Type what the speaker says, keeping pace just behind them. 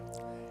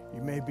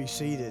You may be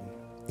seated.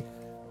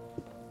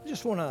 I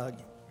just want to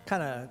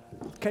kind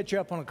of catch you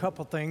up on a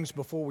couple things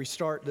before we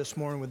start this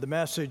morning with the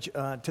message.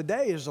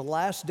 Today is the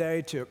last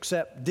day to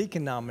accept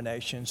deacon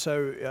nomination.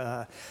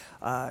 So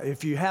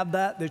if you have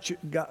that you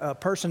got a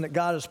person that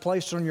God has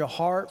placed on your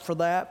heart for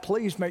that,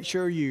 please make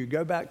sure you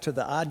go back to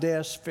the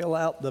iDesk, fill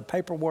out the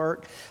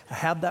paperwork,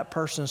 have that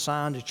person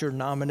sign that you're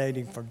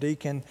nominating for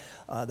deacon.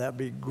 That'd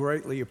be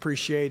greatly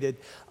appreciated.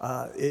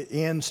 It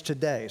ends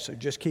today, so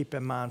just keep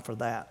in mind for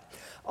that.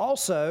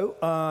 Also,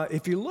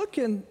 if you look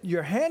in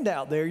your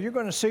handout there, you're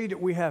going to see that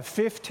we have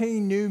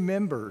 15 new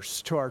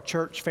members to our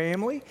church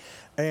family.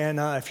 And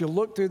if you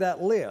look through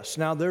that list,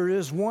 now there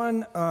is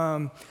one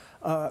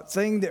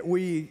thing that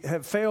we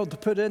have failed to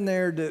put in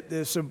there that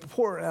is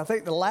important. I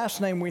think the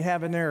last name we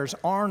have in there is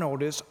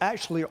Arnold. It's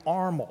actually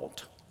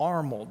Armold.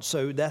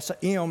 So that's an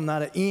M,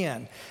 not an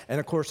N. And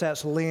of course,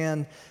 that's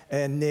Lynn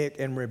and Nick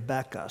and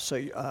Rebecca.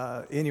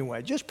 So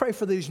anyway, just pray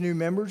for these new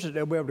members that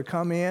they'll be able to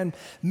come in.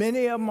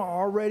 Many of them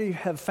already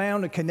have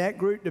found a Connect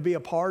group to be a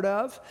part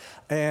of.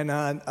 And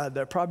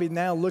they're probably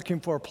now looking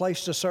for a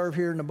place to serve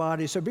here in the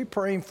body. So be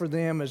praying for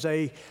them as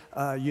they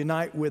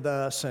unite with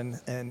us.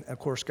 And of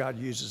course, God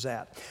uses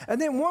that. And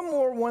then one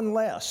more, one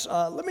less.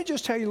 Let me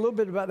just tell you a little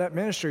bit about that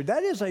ministry.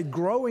 That is a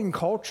growing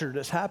culture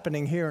that's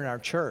happening here in our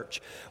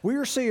church. We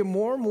are seeing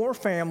more and more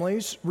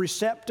families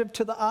receptive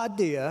to the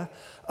idea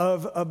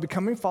of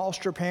becoming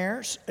foster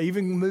parents,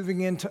 even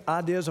moving into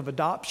ideas of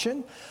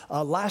adoption.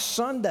 Last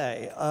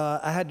Sunday,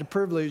 I had the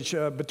privilege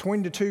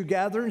between the two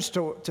gatherings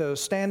to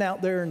stand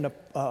out there in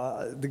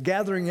the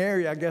gathering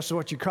area, I guess is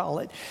what you call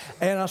it.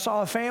 And I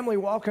saw a family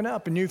walking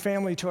up, a new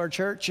family to our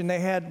church, and they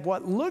had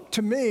what looked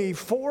to me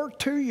 4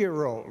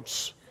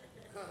 2-year-olds.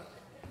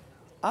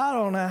 I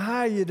don't know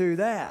how you do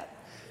that.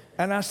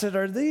 And I said,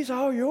 are these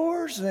all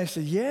yours? And they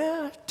said,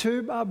 yeah,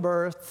 2 by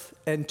birth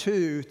and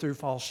 2 through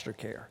foster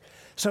care.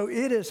 So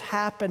it is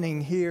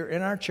happening here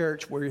in our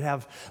church where you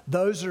have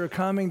those that are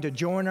coming to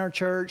join our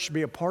church,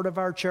 be a part of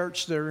our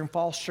church that are in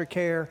foster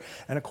care,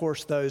 and of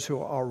course those who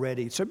are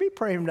already. So be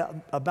praying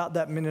about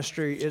that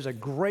ministry. It is a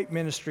great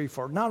ministry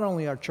for not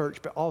only our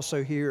church, but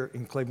also here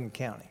in Cleveland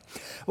County.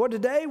 Well,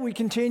 today we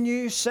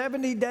continue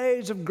 70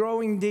 days of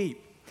growing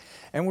deep.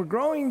 And we're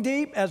growing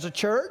deep as a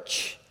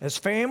church, as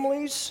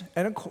families,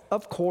 and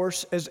of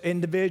course, as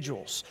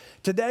individuals.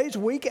 Today's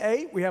week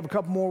 8. We have a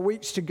couple more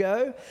weeks to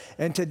go.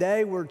 And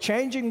today we're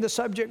changing the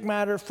subject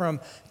matter from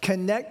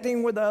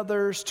connecting with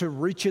others to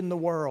reaching the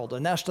world.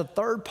 And that's the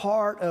third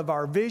part of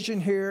our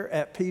vision here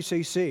at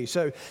PCC.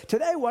 So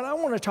today what I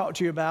want to talk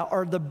to you about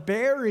are the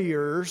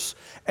barriers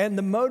and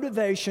the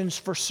motivations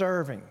for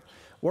serving.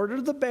 What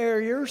are the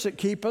barriers that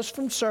keep us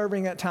from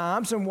serving at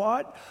times, and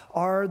what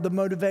are the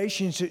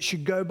motivations that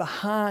should go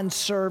behind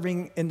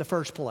serving in the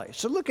first place?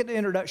 So look at the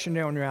introduction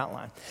there on your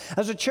outline.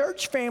 As a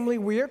church family,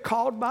 we are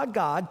called by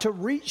God to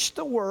reach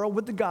the world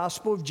with the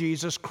gospel of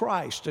Jesus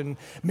Christ. And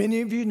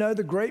many of you know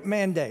the great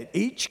mandate.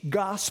 Each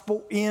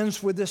gospel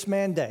ends with this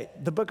mandate.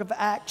 The book of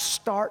Acts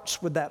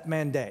starts with that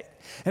mandate.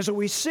 And so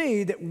we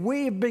see that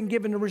we have been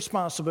given the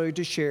responsibility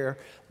to share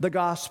the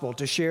gospel,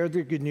 to share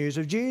the good news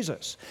of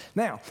Jesus.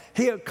 Now,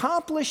 he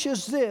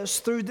accomplishes this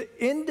through the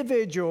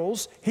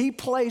individuals he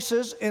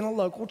places in a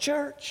local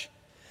church.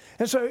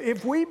 And so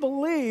if we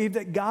believe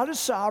that God is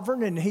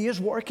sovereign and he is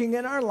working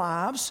in our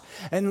lives,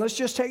 and let's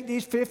just take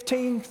these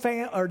 15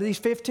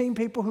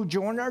 people who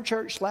joined our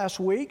church last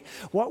week,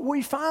 what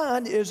we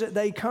find is that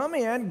they come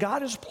in,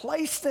 God has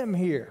placed them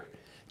here,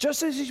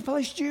 just as he's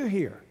placed you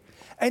here.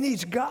 And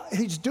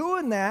he's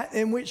doing that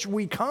in which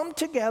we come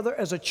together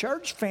as a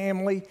church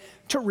family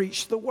to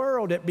reach the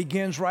world. It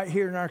begins right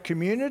here in our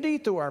community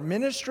through our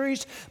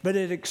ministries, but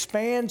it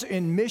expands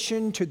in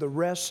mission to the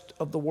rest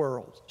of the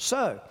world.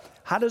 So,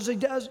 how does he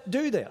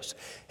do this?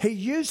 He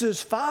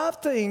uses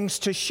 5 things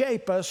to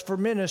shape us for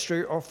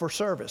ministry or for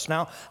service.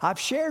 Now, I've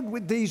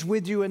shared these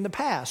with you in the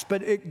past,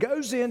 but it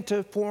goes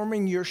into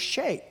forming your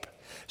shape.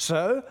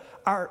 So,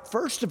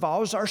 first of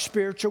all is our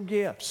spiritual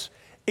gifts.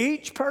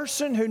 Each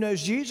person who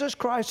knows Jesus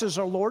Christ as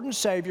our Lord and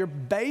Savior,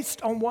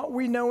 based on what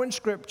we know in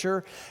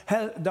Scripture,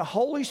 the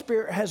Holy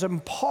Spirit has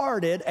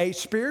imparted a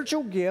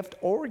spiritual gift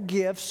or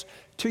gifts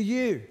to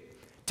you.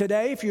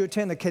 Today, if you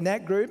attend the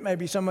Connect group,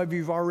 maybe some of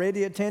you have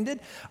already attended,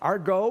 our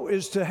goal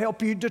is to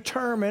help you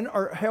determine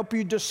or help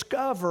you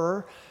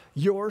discover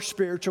your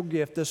spiritual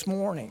gift this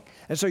morning.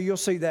 And so you'll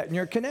see that in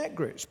your Connect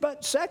groups.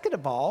 But second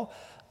of all,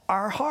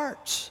 our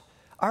hearts,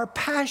 our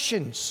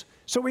passions.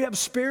 So we have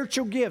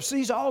spiritual gifts.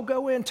 These all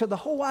go into the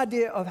whole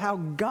idea of how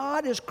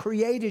God has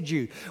created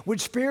you with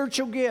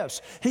spiritual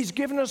gifts. He's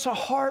given us a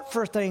heart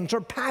for things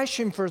or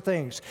passion for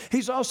things.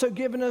 He's also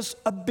given us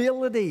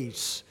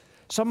abilities.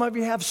 Some of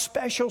you have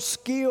special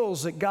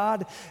skills that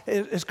God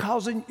has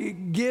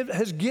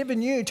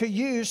given you to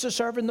use to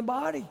serve in the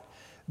body.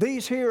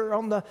 These here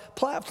on the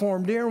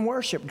platform during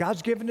worship,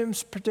 God's given them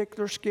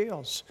particular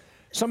skills.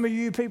 Some of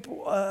you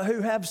people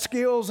who have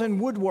skills in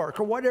woodwork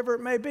or whatever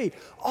it may be,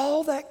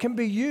 all that can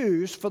be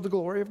used for the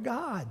glory of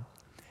God.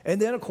 And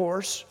then, of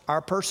course,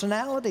 our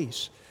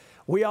personalities.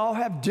 We all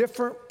have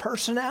different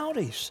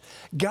personalities.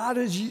 God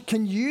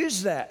can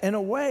use that in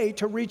a way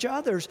to reach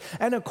others.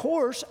 And of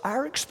course,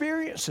 our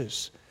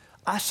experiences.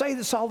 I say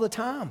this all the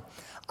time.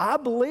 I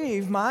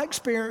believe my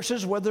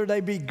experiences, whether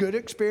they be good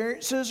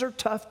experiences or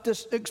tough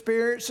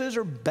experiences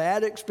or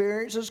bad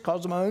experiences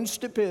because of my own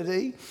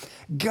stupidity,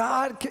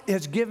 God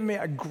has given me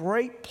a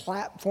great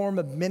platform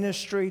of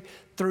ministry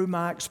through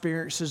my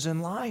experiences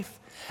in life.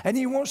 And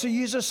He wants to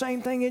use the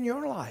same thing in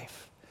your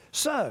life.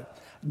 So,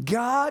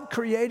 God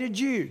created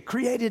you,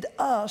 created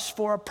us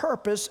for a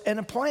purpose and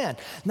a plan.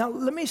 Now,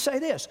 let me say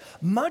this.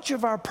 Much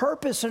of our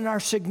purpose and our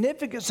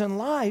significance in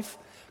life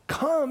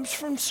comes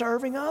from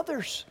serving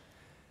others.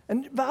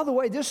 And by the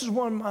way, this is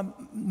one of my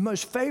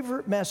most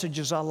favorite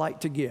messages I like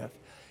to give,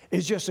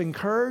 is just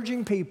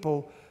encouraging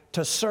people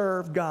to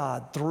serve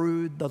God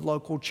through the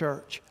local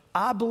church.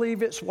 I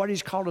believe it's what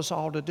He's called us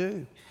all to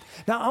do.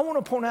 Now, I want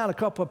to point out a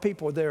couple of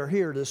people that are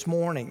here this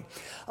morning,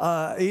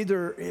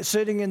 either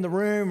sitting in the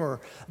room or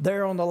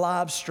there on the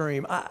live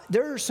stream.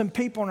 There are some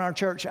people in our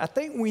church I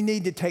think we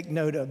need to take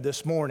note of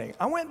this morning.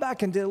 I went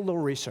back and did a little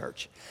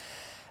research.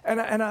 And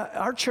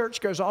our church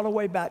goes all the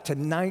way back to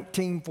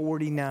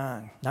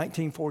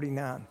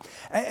 1949.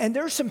 And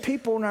there's some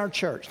people in our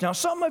church. Now,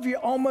 some of you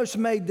almost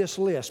made this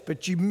list,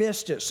 but you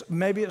missed it.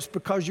 Maybe it's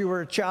because you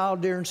were a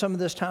child during some of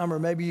this time, or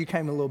maybe you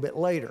came a little bit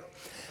later.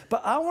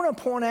 But I want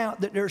to point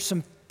out that there's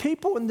some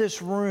people in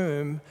this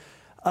room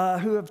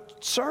who have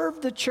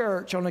served the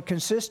church on a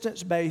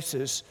consistent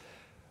basis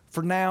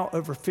for now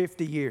over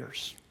 50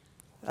 years.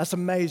 That's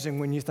amazing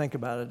when you think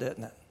about it,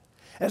 isn't it?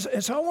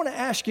 And so I want to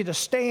ask you to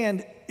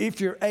stand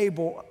if you're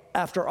able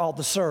after all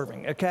the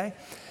serving, okay?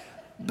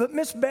 But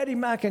Miss Betty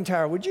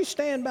McIntyre, would you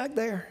stand back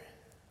there?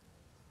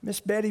 Miss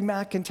Betty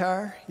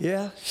McIntyre,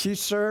 yeah, she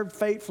served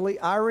faithfully.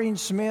 Irene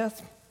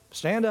Smith,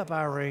 stand up,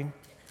 Irene.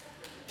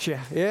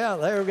 Yeah,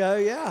 there we go,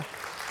 yeah.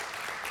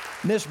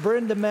 Miss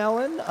Brenda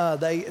Mellon,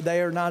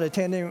 they are not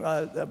attending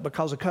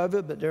because of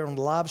COVID, but they're on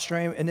the live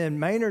stream. And then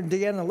Maynard and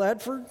Deanna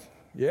Ledford,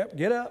 yep,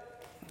 get up.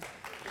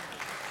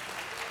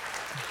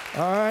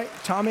 All right,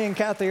 Tommy and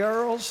Kathy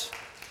Earls.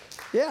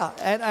 Yeah,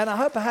 and I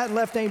hope I hadn't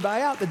left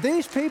anybody out, but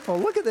these people,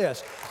 look at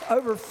this.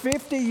 Over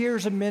 50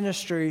 years of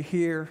ministry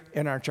here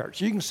in our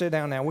church. You can sit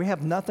down now. We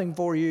have nothing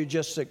for you,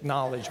 just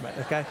acknowledgement,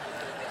 okay?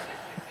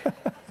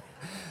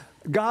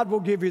 God will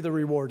give you the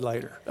reward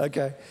later,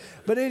 okay?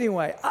 But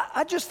anyway,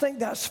 I just think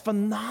that's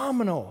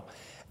phenomenal.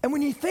 And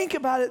when you think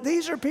about it,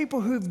 these are people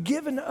who've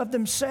given of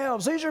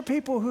themselves. These are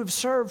people who've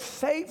served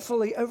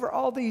faithfully over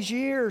all these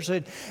years.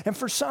 And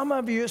for some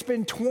of you, it's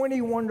been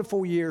 20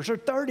 wonderful years or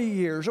 30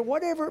 years or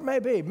whatever it may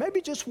be. Maybe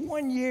just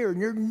 1 year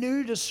and you're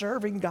new to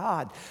serving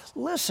God.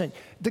 Listen,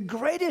 the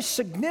greatest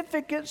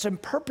significance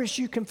and purpose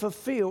you can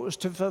fulfill is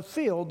to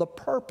fulfill the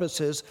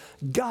purposes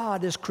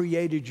God has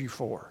created you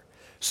for.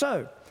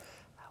 So,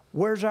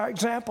 where's our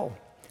example?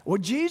 Well,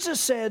 Jesus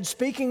said,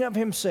 speaking of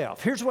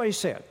Himself, here's what He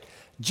said.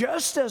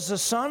 Just as the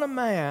Son of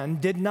Man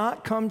did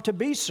not come to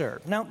be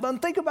served. Now,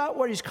 think about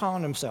what He's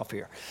calling Himself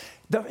here.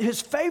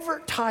 His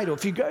favorite title,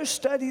 if you go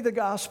study the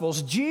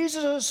Gospels,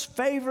 Jesus'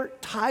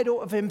 favorite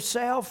title of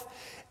Himself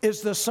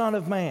is the Son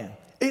of Man.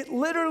 It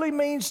literally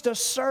means the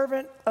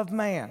servant of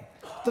man.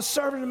 The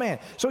servant of man.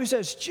 So He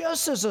says,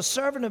 just as the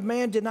servant of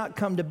man did not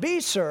come to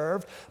be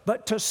served,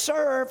 but to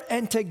serve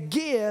and to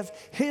give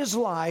His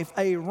life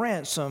a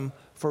ransom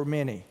for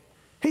many.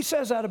 He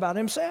says that about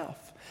Himself.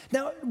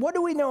 Now, what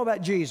do we know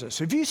about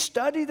Jesus? If you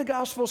study the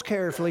Gospels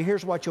carefully,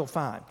 here's what you'll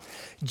find.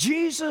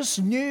 Jesus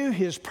knew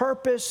His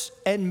purpose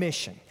and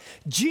mission.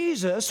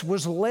 Jesus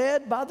was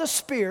led by the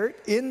Spirit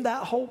in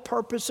that whole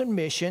purpose and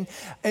mission,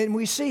 and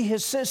we see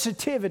His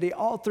sensitivity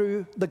all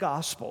through the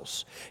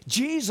Gospels.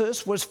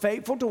 Jesus was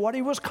faithful to what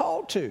He was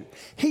called to.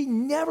 He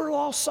never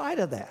lost sight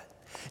of that.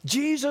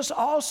 Jesus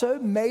also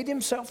made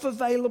Himself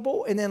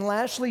available. And then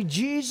lastly,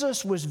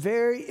 Jesus was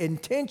very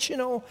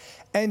intentional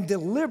and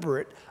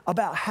deliberate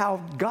about how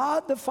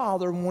God the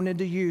Father wanted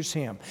to use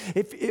Him.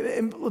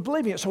 And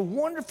believe me, it's a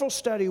wonderful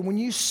study when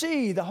you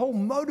see the whole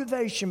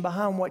motivation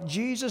behind what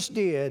Jesus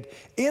did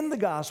in the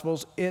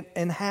Gospels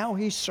and how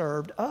He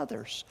served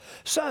others.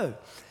 So,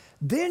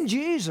 then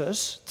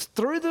Jesus,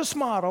 through this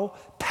model,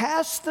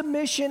 passed the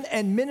mission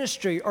and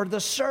ministry or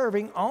the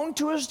serving on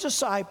to His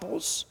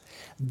disciples,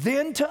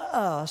 then to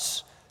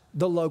us,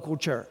 the local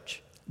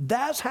church.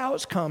 That's how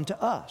it's come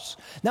to us.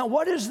 Now,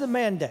 what is the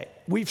mandate?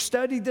 We've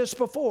studied this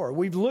before.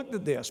 We've looked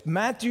at this.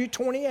 Matthew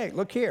 28,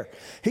 look here.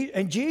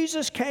 And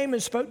Jesus came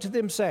and spoke to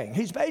them saying,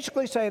 He's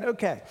basically saying,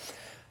 okay,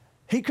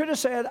 He could have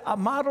said, I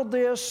modeled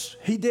this.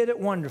 He did it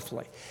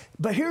wonderfully.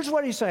 But here's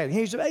what He's saying.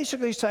 He's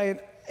basically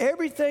saying,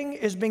 everything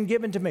has been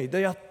given to me.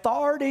 The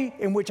authority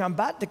in which I'm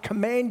about to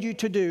command you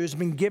to do has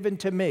been given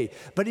to me.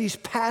 But He's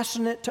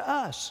passing it to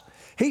us.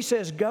 He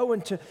says,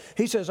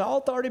 all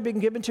authority has been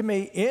given to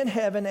me in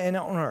heaven and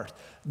on earth.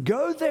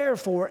 Go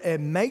therefore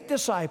and make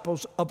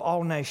disciples of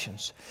all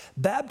nations,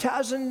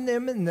 baptizing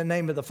them in the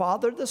name of the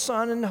Father, the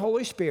Son, and the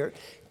Holy Spirit,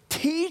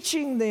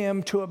 teaching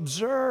them to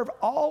observe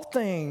all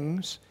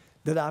things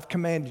that I've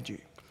commanded you.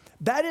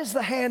 That is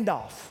the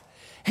handoff.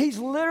 He's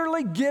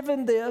literally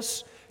given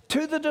this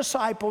to the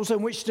disciples,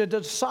 in which the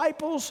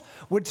disciples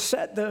would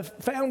set the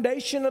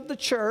foundation of the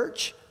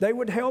church. They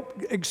would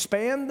help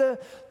expand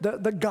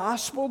the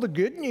gospel, the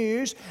good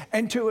news,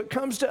 until it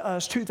comes to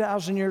us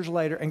 2,000 years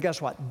later. And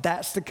guess what?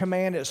 That's the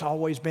command. It's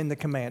always been the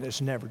command. It's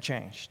never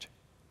changed.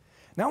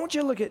 Now I want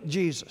you to look at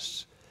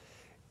Jesus.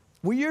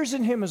 We're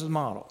using him as a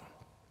model.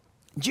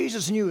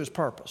 Jesus knew his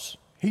purpose.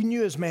 He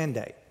knew his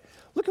mandate.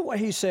 Look at what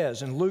he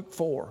says in Luke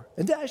 4.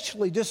 And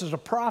actually, this is a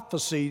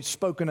prophecy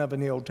spoken of in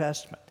the Old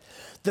Testament.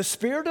 The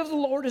Spirit of the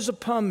Lord is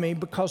upon me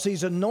because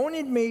he's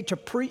anointed me to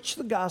preach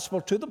the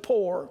gospel to the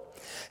poor.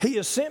 He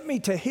has sent me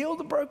to heal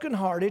the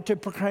brokenhearted, to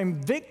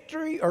proclaim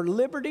victory or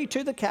liberty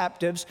to the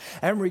captives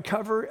and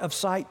recovery of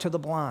sight to the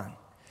blind,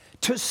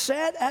 to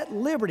set at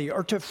liberty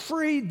or to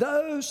free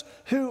those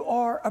who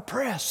are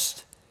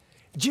oppressed.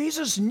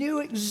 Jesus knew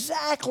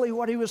exactly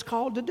what he was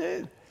called to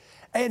do,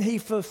 and he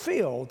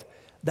fulfilled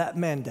that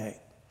mandate.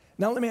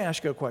 Now, let me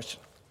ask you a question.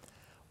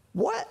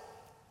 What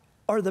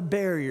are the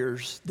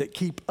barriers that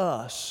keep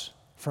us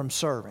from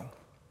serving?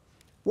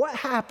 What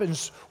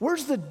happens?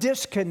 Where's the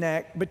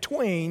disconnect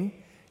between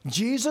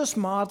Jesus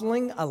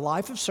modeling a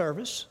life of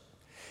service,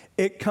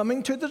 it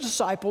coming to the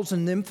disciples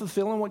and them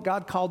fulfilling what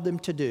God called them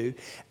to do,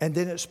 and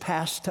then it's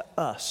passed to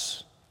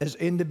us as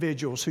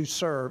individuals who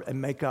serve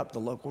and make up the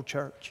local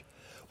church?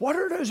 What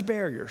are those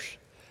barriers?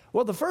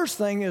 Well, the first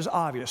thing is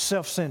obvious: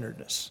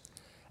 self-centeredness.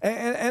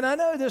 And I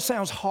know this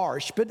sounds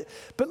harsh, but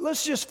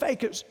let's just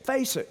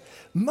face it.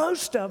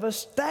 Most of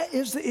us, that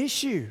is the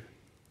issue: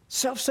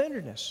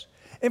 self-centeredness.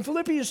 In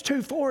Philippians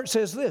 2:4, it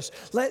says this: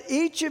 let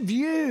each of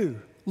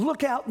you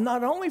look out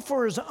not only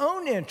for his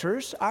own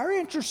interests, our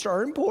interests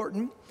are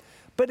important,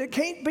 but it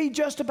can't be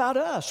just about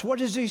us. What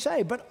does he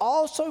say? But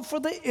also for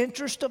the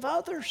interest of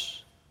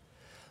others.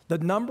 The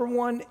number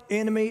one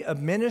enemy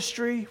of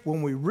ministry,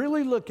 when we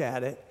really look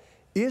at it,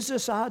 is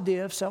this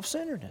idea of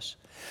self-centeredness.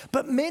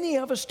 But many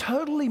of us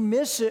totally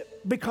miss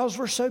it because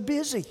we're so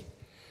busy.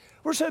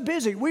 We're so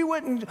busy. We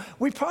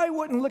probably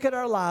wouldn't look at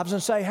our lives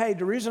and say, hey,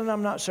 the reason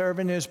I'm not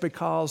serving is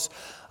because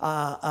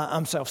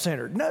I'm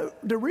self-centered. No,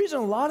 the reason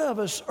a lot of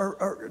us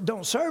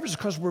don't serve is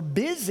because we're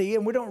busy,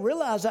 and we don't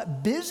realize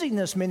that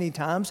busyness many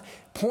times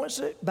points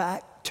it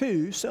back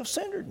to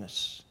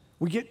self-centeredness.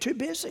 We get too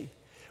busy.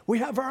 We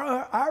have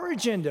our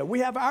agenda. We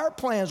have our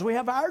plans. We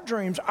have our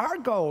dreams, our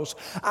goals,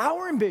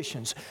 our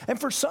ambitions. And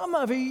for some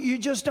of you, you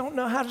just don't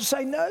know how to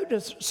say no to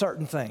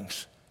certain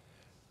things.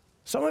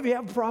 Some of you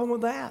have a problem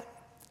with that.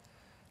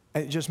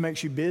 And it just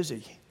makes you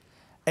busy.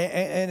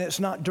 And it's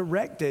not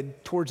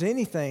directed towards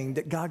anything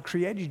that God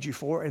created you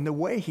for and the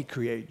way he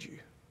created you.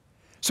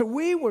 So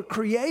we were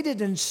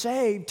created and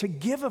saved to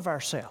give of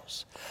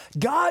ourselves.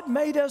 God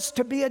made us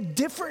to be a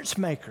difference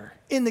maker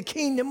in the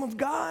kingdom of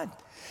God.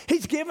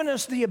 He's given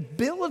us the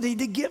ability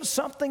to give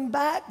something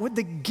back with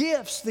the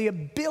gifts, the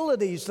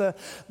abilities,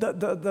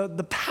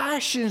 the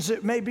passions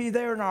that may be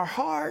there in our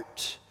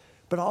heart,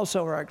 but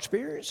also our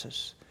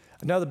experiences.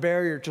 Another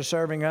barrier to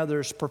serving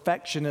others,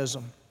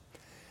 perfectionism.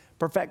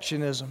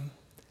 Perfectionism.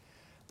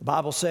 The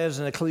Bible says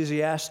in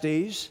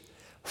Ecclesiastes,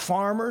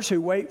 farmers who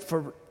wait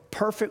for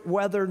perfect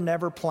weather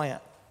never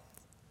plant.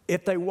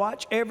 If they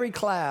watch every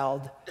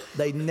cloud,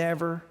 they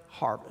never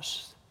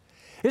harvest.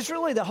 It's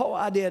really the whole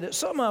idea that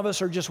some of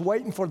us are just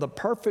waiting for the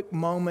perfect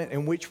moment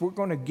in which we're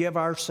going to give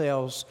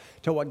ourselves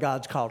to what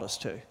God's called us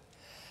to.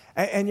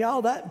 And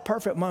y'all, that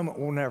perfect moment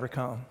will never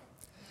come.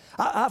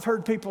 I've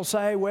heard people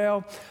say,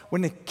 well,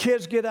 when the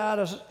kids get out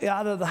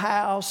of the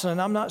house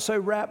and I'm not so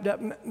wrapped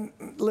up.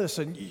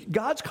 Listen,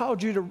 God's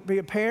called you to be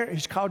a parent.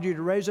 He's called you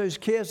to raise those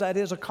kids. That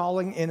is a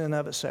calling in and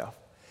of itself.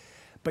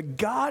 But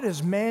God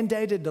has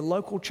mandated the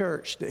local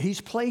church that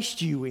he's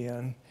placed you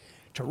in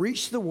to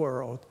reach the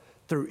world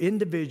through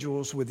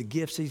individuals with the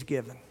gifts he's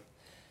given.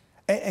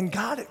 And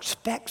God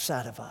expects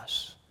that of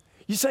us.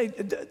 You say,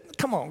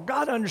 come on,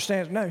 God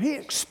understands. No, he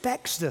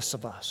expects this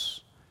of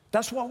us.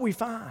 That's what we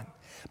find.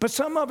 But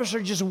some of us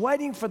are just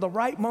waiting for the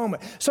right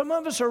moment. Some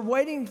of us are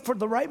waiting for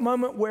the right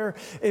moment where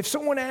if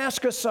someone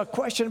asks us a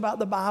question about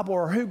the Bible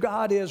or who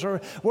God is, or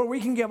where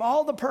we can give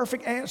all the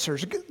perfect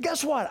answers.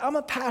 Guess what? I'm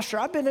a pastor.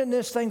 I've been in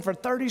this thing for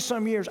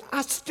 30-some years.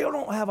 I still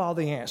don't have all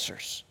the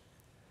answers.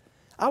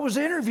 I was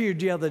interviewed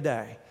the other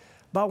day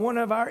by one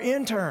of our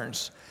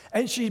interns,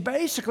 and she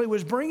basically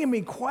was bringing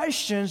me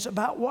questions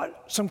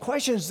about some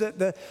questions that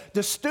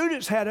the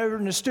students had over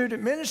in the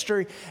student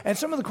ministry. And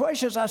some of the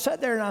questions, I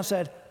sat there and I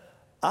said,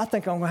 I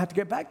think I'm going to have to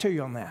get back to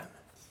you on that.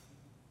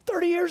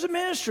 30 years of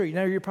ministry.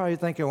 Now, you're probably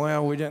thinking,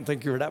 well, we didn't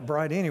think you were that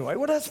bright anyway.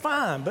 Well, that's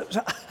fine. But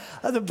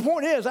the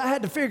point is, I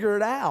had to figure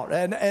it out,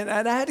 and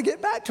I had to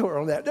get back to her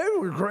on that. They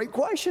were great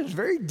questions,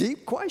 very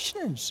deep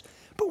questions.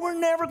 But we're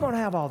never going to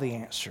have all the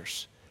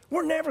answers.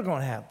 We're never going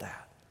to have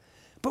that.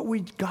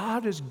 But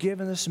God has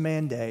given us a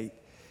mandate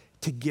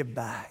to give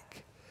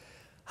back.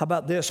 How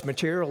about this,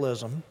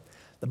 materialism?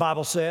 The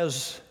Bible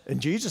says, and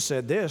Jesus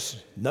said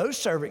this, no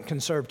servant can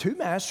serve two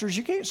masters.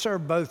 You can't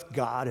serve both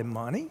God and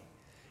money.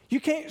 You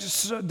can't,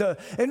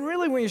 and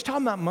really when he's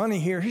talking about money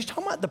here, he's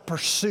talking about the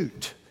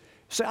pursuit.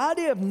 It's the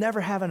idea of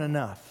never having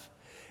enough.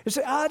 It's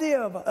the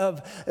idea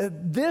of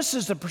this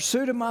is the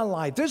pursuit of my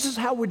life. This is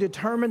how we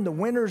determine the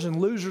winners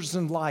and losers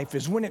in life,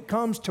 is when it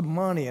comes to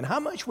money and how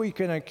much we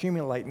can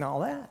accumulate and all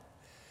that.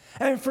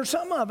 And for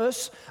some of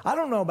us, I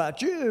don't know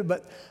about you,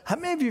 but how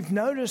many of you have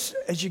noticed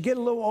as you get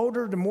a little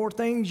older, the more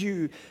things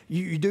you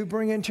do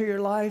bring into your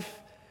life,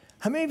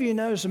 how many of you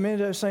notice that many of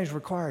those things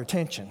require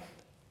attention?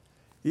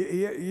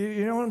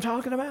 You know what I'm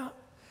talking about?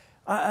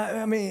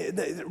 I mean,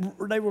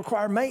 they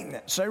require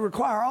maintenance. They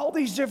require all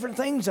these different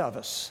things of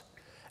us.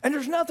 And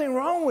there's nothing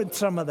wrong with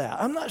some of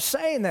that. I'm not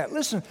saying that.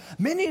 Listen,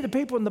 many of the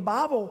people in the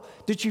Bible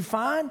that you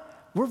find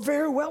were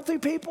very wealthy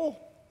people,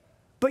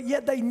 but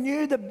yet they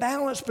knew the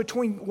balance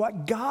between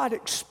what God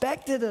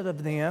expected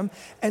of them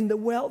and the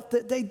wealth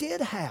that they did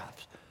have.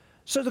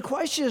 So the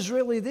question is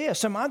really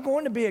this: am I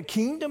going to be a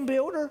kingdom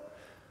builder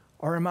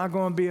or am I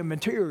going to be a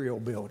material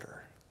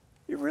builder?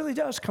 It really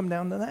does come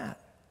down to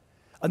that.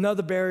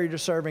 Another barrier to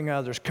serving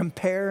others: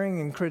 comparing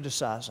and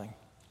criticizing.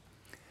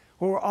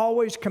 We're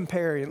always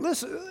comparing.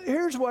 Listen,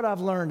 here's what I've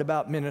learned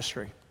about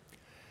ministry.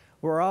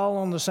 We're all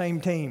on the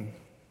same team.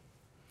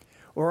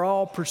 We're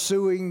all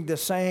pursuing the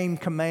same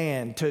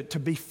command, to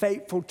be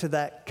faithful to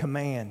that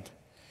command.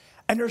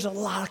 And there's a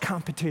lot of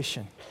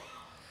competition.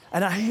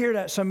 And I hear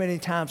that so many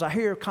times. I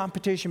hear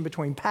competition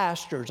between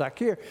pastors. I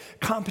hear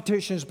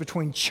competitions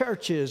between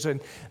churches. And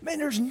man,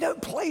 there's no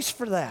place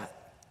for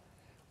that.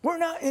 We're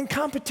not in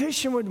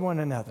competition with one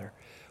another.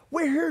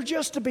 We're here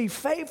just to be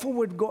faithful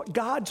with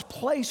God's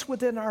place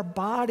within our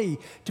body,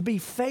 to be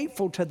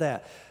faithful to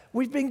that.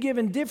 We've been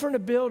given different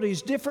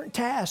abilities, different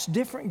tasks,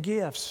 different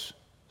gifts.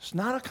 It's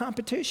not a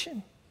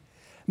competition.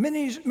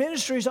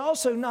 Ministry is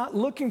also not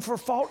looking for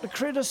fault to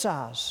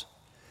criticize.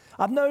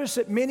 I've noticed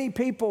that many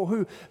people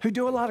who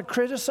do a lot of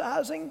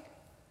criticizing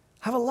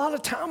have a lot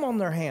of time on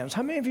their hands.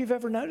 How many of you have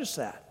ever noticed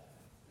that?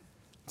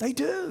 They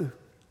do.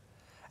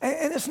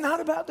 And it's not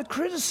about the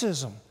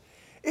criticism.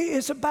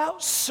 It's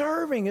about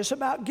serving. It's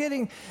about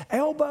getting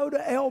elbow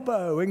to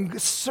elbow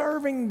and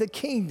serving the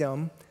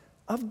kingdom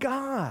of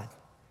God.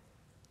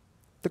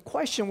 The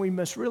question we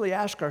must really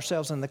ask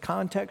ourselves in the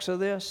context of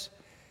this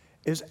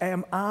is,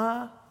 am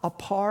I a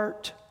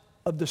part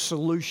of the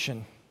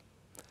solution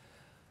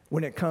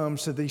when it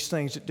comes to these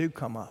things that do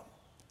come up?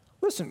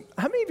 Listen,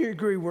 how many of you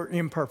agree we're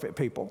imperfect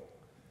people?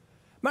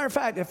 Matter of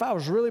fact, if I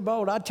was really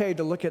bold, I'd tell you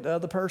to look at the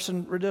other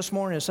person this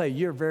morning and say,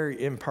 you're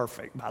very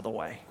imperfect, by the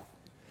way.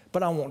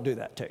 But I won't do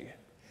that to you.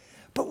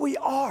 But we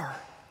are.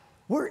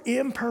 We're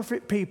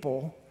imperfect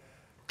people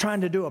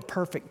trying to do a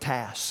perfect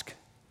task.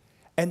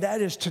 And that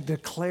is to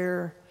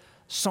declare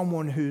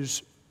someone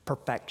who's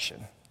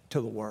perfection to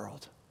the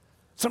world.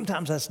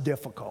 Sometimes that's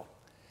difficult,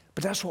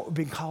 but that's what we've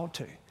been called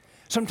to.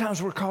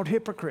 Sometimes we're called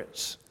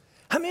hypocrites.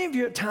 How many of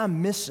you at times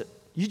miss it?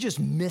 You just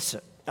miss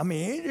it. I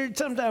mean,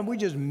 sometimes we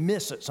just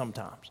miss it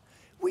sometimes.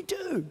 We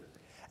do.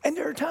 And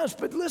there are times,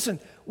 but listen,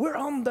 we're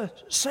on the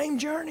same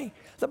journey.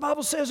 The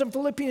Bible says in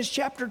Philippians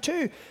chapter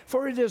 2,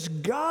 for it is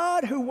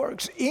God who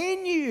works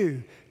in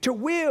you to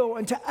will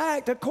and to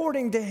act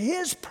according to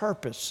his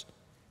purpose.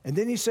 And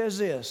then he says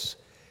this: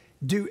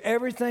 do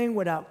everything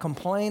without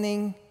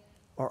complaining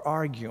or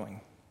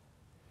arguing.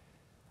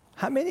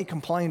 How many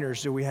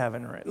complainers do we have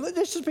in the room?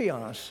 Let's just be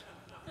honest.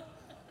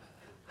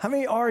 How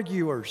many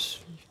arguers?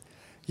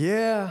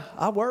 Yeah,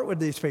 I work with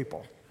these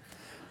people.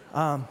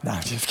 No,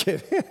 I'm just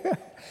kidding.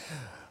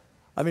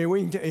 I mean,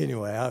 we can,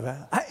 anyway.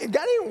 Got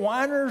any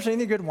whiners?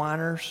 Any good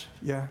whiners?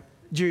 Yeah.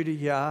 Judy,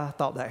 yeah, I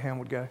thought that hand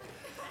would go.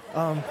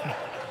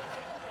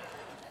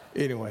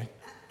 Anyway,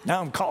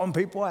 now I'm calling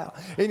people out.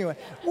 Anyway,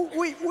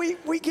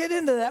 we get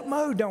into that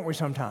mode, don't we,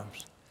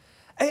 sometimes?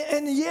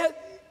 And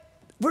yet,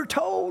 we're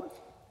told,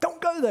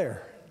 don't go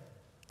there.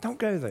 Don't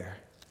go there.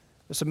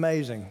 It's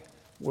amazing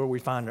where we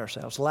find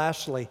ourselves.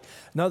 Lastly,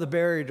 another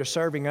barrier to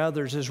serving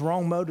others is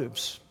wrong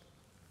motives.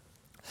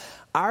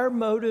 Our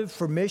motive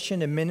for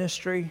mission and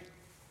ministry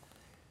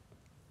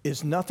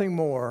is nothing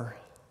more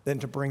than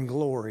to bring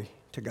glory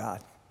to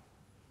God.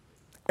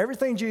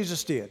 Everything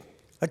Jesus did,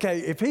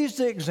 okay, if he's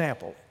the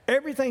example,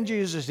 everything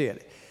Jesus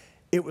did,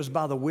 it was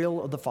by the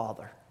will of the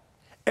Father.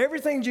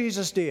 Everything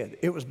Jesus did,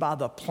 it was by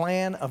the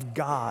plan of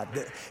God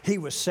that he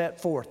was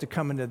set forth to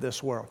come into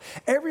this world.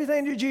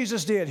 Everything that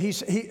Jesus did,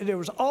 there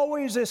was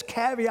always this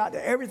caveat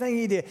to everything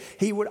he did.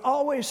 He would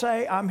always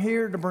say, I'm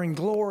here to bring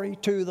glory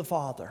to the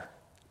Father.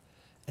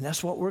 And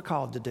that's what we're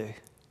called to do.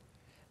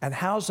 And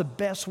how's the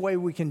best way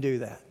we can do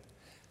that?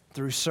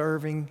 Through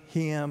serving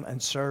him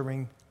and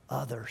serving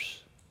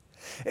others.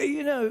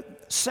 You know,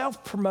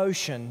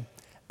 self-promotion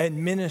and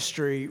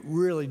ministry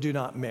really do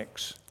not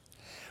mix.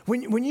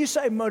 When you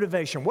say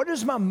motivation, what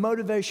is my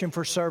motivation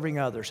for serving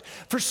others?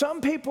 For some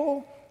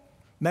people,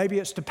 maybe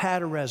it's to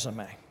pad a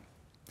resume.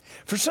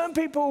 For some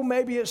people,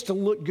 maybe it's to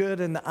look good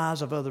in the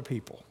eyes of other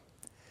people.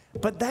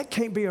 But that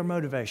can't be our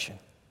motivation.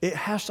 It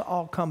has to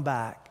all come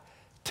back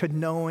to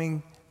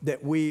knowing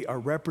that we are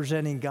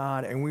representing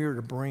God and we are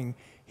to bring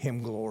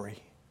him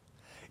glory.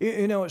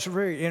 You know, it's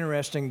very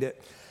interesting that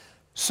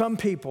some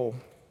people,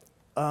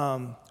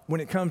 when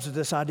it comes to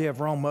this idea of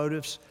wrong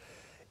motives,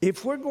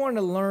 if we're going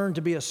to learn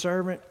to be a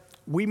servant,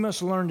 we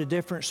must learn the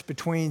difference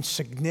between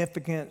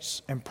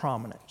significance and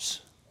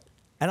prominence.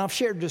 And I've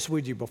shared this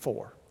with you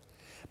before.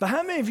 But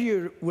how many of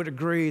you would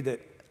agree that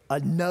a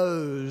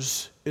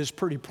nose is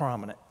pretty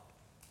prominent?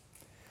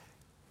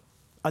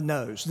 A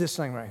nose, this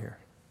thing right here.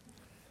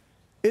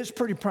 It's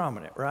pretty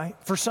prominent, right?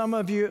 For some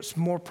of you, it's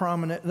more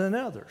prominent than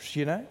others,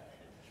 you know?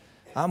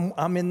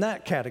 I'm in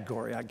that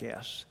category, I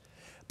guess.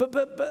 But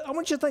I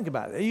want you to think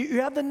about it.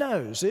 You have the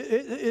nose.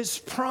 It's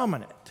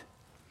prominent.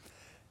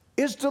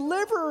 Is the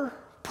liver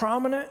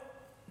prominent?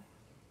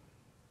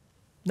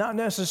 Not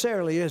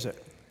necessarily, is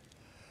it?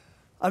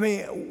 I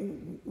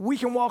mean, we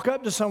can walk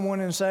up to someone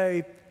and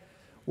say,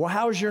 well,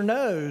 how's your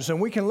nose? And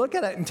we can look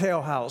at it and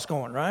tell how it's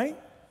going, right?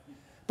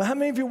 But how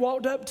many of you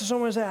walked up to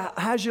someone and said,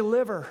 how's your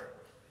liver?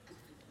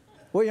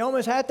 Well, you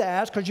almost have to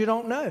ask because you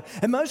don't know.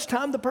 And most of the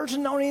time, the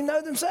person don't even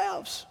know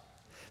themselves.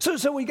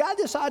 So we got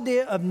this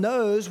idea of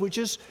nose, which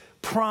is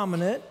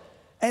prominent,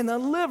 and the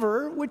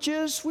liver, which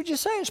is, would you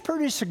say it's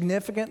pretty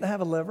significant to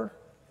have a liver?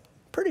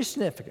 Pretty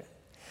significant.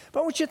 But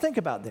I want you to think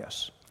about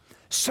this.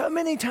 So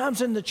many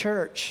times in the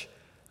church,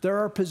 there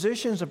are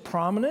positions of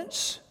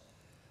prominence,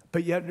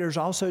 but yet there's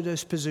also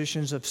those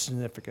positions of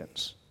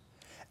significance.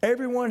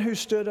 Everyone who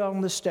stood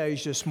on the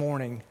stage this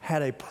morning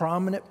had a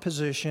prominent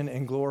position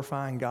in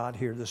glorifying God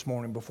here this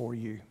morning before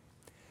you.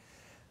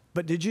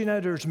 But did you know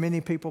there's many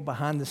people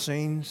behind the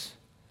scenes?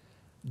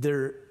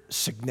 They're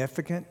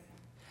significant,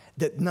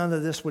 that none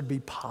of this would be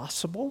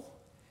possible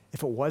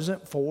if it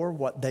wasn't for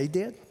what they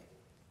did.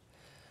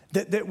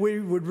 That we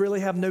would really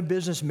have no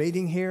business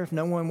meeting here if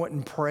no one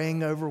wasn't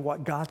praying over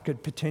what God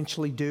could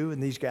potentially do in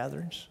these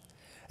gatherings.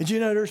 Did you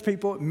know there's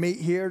people that meet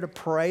here to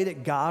pray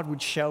that God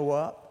would show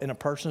up in a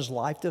person's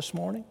life this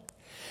morning?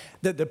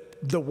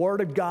 That the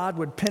Word of God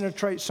would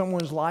penetrate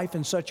someone's life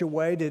in such a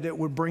way that it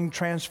would bring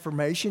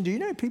transformation? Do you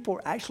know people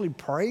are actually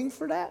praying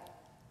for that?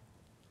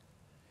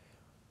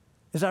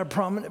 Is that a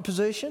prominent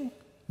position?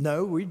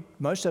 No,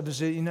 most of us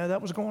didn't know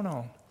that was going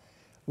on.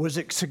 Was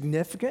it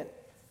significant?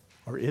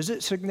 Or is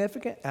it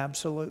significant?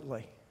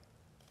 Absolutely.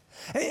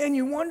 And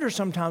you wonder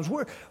sometimes,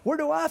 where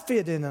do I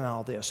fit in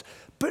all this?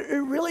 But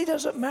it really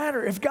doesn't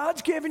matter. If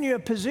God's given you a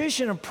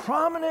position of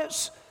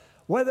prominence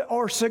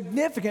or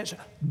significance,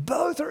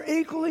 both are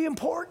equally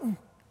important.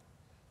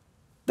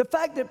 The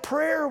fact that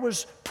prayer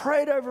was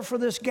prayed over for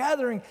this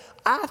gathering,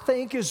 I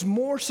think is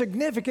more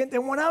significant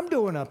than what I'm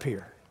doing up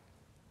here.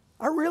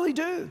 I really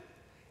do.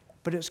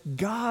 But it's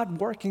God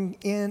working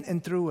in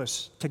and through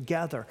us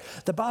together.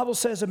 The Bible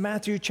says in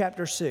Matthew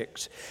chapter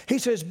 6, he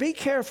says, be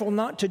careful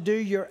not to do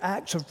your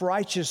acts of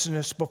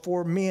righteousness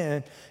before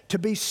men to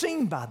be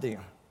seen by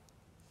them.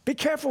 Be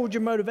careful with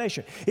your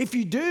motivation. If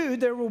you do,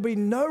 there will be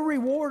no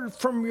reward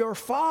from your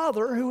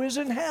Father who is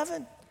in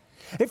heaven.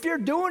 If you're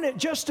doing it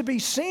just to be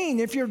seen,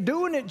 if you're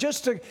doing it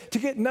just to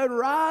get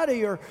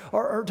notoriety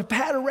or to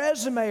pad a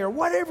resume or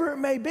whatever it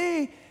may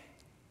be,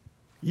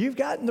 you've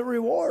gotten the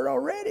reward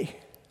already.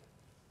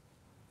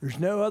 There's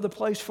no other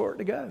place for it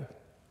to go.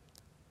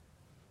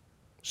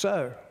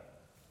 So,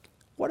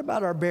 what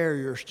about our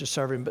barriers to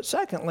serving? But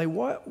secondly,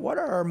 what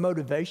are our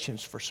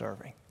motivations for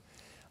serving?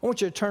 I want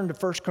you to turn to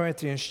 1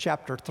 Corinthians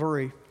chapter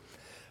 3.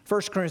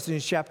 1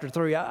 Corinthians chapter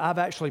 3, I've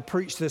actually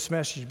preached this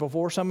message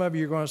before. Some of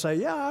you are going to say,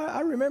 yeah, I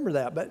remember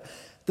that. But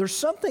there's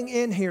something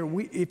in here.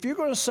 If you're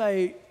going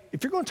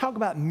to talk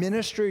about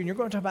ministry and you're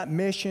going to talk about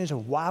missions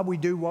and why we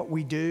do what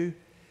we do,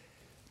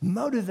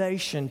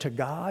 motivation to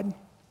God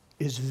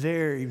is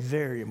very,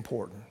 very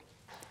important.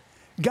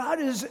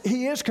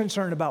 He is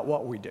concerned about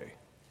what we do.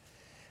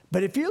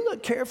 But if you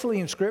look carefully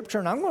in Scripture,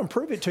 and I'm going to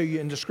prove it to you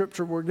in the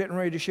Scripture we're getting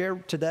ready to share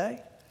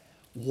today,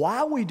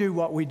 why we do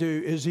what we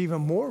do is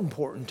even more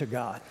important to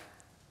God.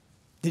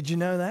 Did you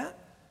know that?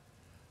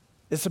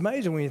 It's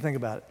amazing when you think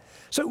about it.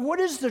 So what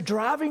is the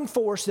driving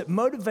force that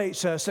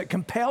motivates us, that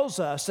compels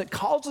us, that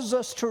causes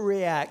us to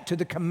react to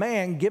the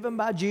command given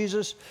by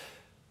Jesus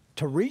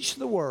to reach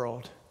the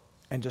world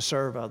and to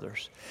serve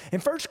others? In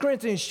 1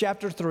 Corinthians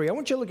chapter 3, I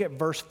want you to look at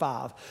verse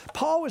 5.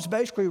 Paul is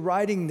basically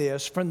writing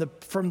this from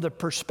the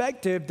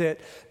perspective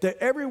that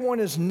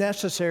everyone is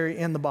necessary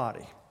in the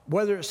body,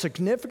 whether it's a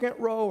significant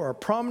role or a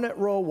prominent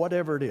role,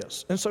 whatever it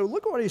is. And so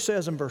look at what he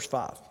says in verse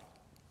 5.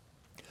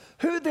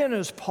 Who then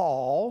is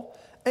Paul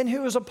and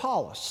who is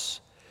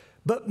Apollos?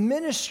 But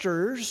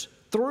ministers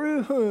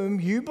through whom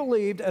you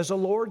believed as the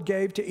Lord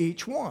gave to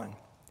each one.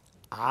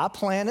 I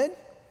planted,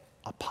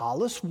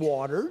 Apollos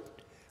watered,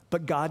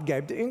 but God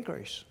gave the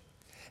increase.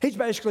 He's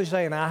basically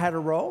saying, I had a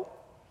role,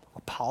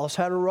 Apollos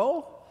had a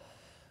role,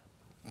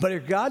 but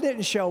if God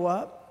didn't show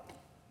up,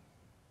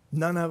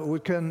 none of it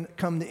would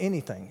come to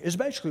anything, is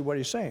basically what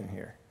he's saying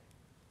here.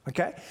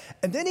 Okay?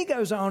 And then he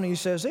goes on and he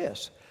says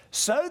this,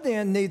 so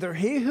then neither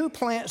he who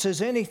plants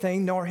is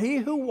anything, nor he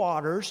who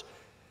waters,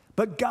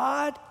 but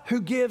God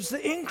who gives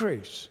the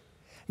increase.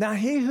 Now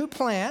he who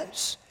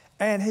plants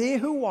and he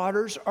who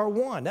waters are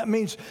one. That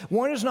means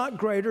one is not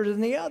greater than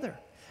the other.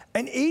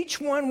 And each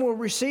one will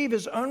receive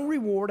his own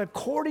reward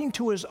according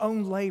to his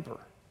own labor.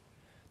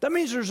 That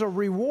means there's a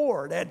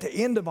reward at the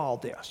end of all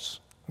this,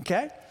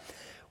 okay?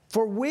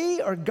 For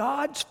we are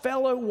God's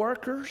fellow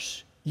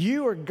workers.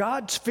 You are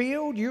God's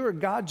field. You are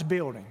God's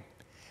building.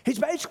 He's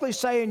basically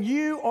saying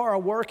you are a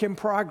work in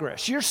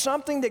progress. You're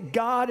something that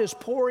God is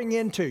pouring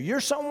into.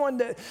 You're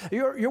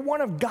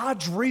one of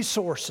God's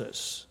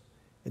resources.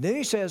 And then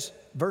he says,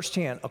 verse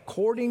 10,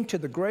 according to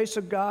the grace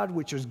of God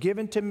which was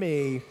given to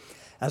me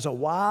as a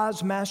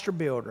wise master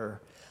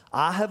builder,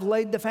 I have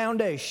laid the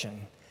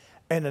foundation,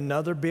 and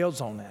another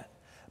builds on that.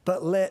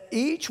 But let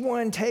each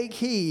one take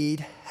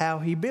heed how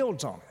he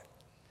builds on it.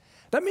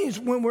 That means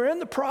when we're in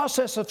the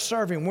process of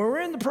serving, when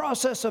we're in the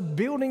process of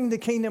building the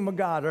kingdom of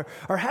God,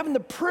 or having the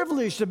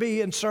privilege to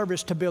be in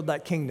service to build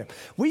that kingdom,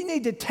 we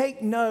need to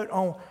take note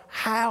on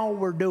how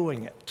we're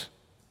doing it.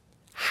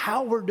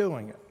 How we're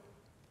doing it.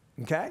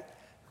 Okay?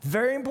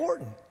 Very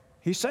important.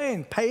 He's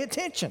saying, pay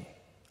attention.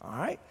 All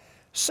right?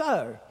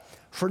 So,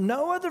 for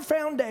no other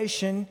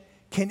foundation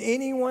can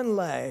anyone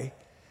lay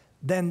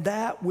than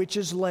that which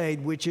is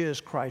laid, which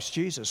is Christ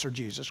Jesus, or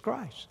Jesus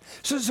Christ.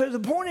 So the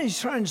point he's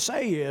trying to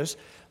say is,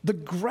 the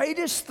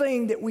greatest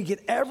thing that we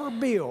could ever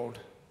build,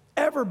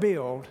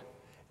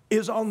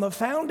 is on the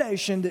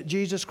foundation that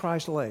Jesus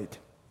Christ laid.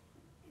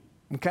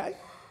 Okay?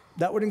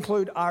 That would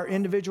include our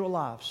individual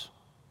lives.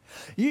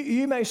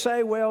 You may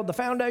say, well, the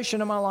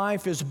foundation of my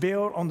life is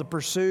built on the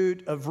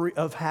pursuit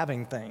of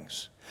having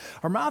things.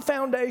 Or my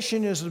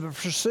foundation is the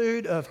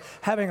pursuit of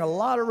having a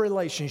lot of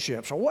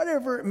relationships, or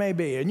whatever it may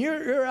be. And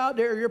you're out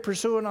there, you're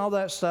pursuing all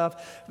that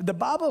stuff. The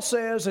Bible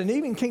says, and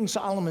even King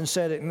Solomon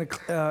said it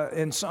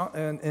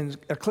in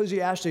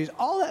Ecclesiastes,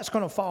 all that's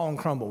going to fall and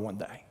crumble one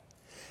day.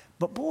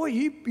 But boy,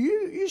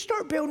 you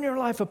start building your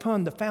life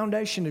upon the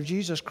foundation of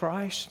Jesus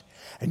Christ,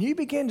 and you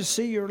begin to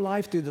see your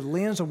life through the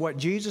lens of what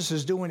Jesus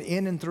is doing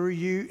in and through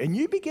you, and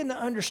you begin to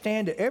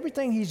understand that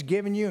everything he's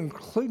given you,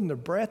 including the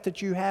breath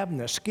that you have and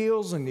the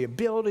skills and the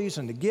abilities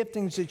and the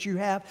giftings that you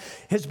have,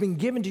 has been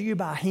given to you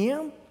by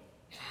him,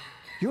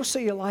 you'll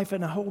see your life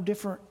in a whole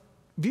different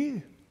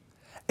view.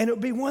 And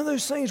it'll be one of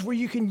those things where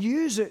you can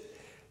use it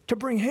to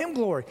bring him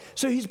glory.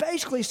 So he's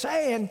basically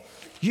saying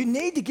you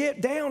need to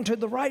get down to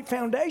the right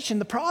foundation.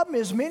 The problem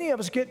is many of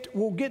us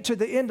will get to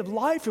the end of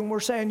life and we're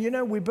saying,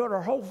 we built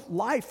our whole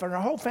life and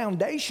our whole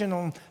foundation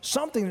on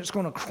something that's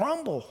going to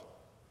crumble,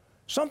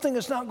 something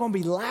that's not going to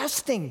be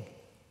lasting.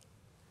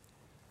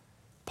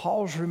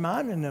 Paul's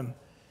reminding them,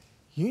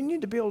 you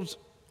need to build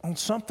on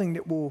something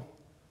that will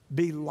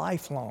be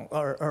lifelong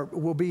or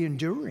will be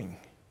enduring.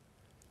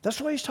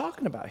 That's what he's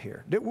talking about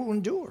here, that will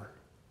endure.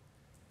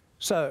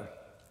 So,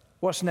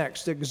 what's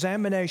next? The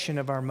examination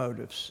of our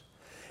motives.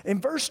 In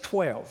verse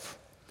 12,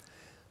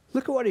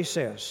 look at what he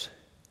says.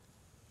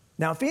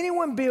 Now, if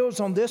anyone builds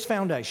on this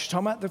foundation,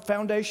 talking about the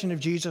foundation of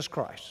Jesus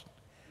Christ,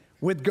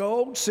 with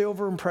gold,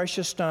 silver, and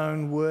precious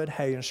stone, wood,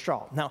 hay, and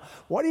straw. Now,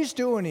 what he's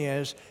doing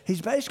is,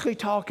 he's basically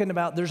talking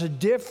about there's a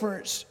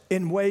difference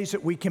in ways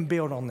that we can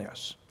build on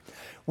this.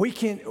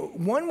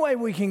 One way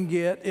we can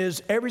get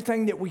is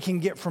everything that we can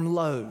get from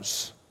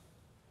Lowe's.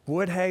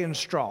 Wood, hay, and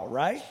straw,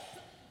 right?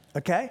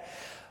 Okay?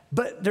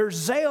 But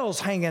there's Zales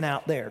hanging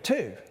out there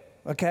too,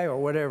 okay? Or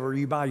whatever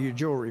you buy your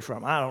jewelry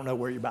from. I don't know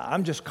where you buy.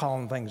 I'm just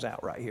calling things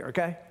out right here,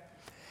 okay?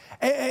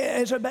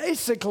 And so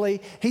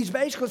basically, he's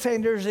basically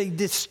saying there's a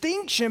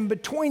distinction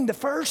between the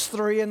first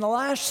three and the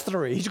last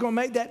three. He's going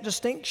to make that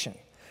distinction.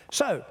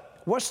 So,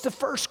 what's the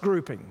first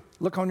grouping?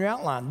 Look on your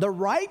outline. The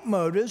right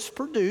motives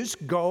produce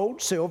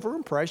gold, silver,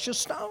 and precious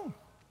stone.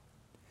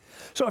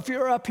 So if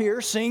you're up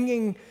here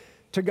singing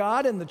to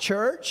God in the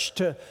church,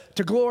 to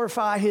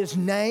glorify his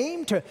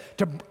name, to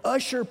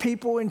usher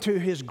people into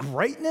his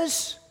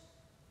greatness,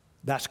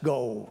 that's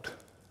gold.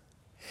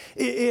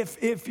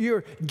 If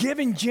you're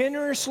giving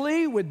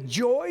generously with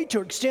joy to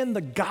extend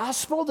the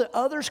gospel that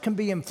others can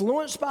be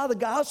influenced by the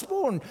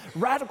gospel and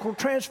radical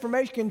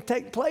transformation can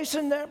take place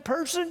in that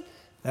person,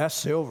 that's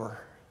silver.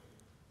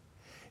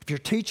 If you're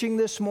teaching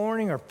this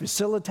morning or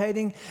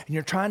facilitating and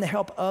you're trying to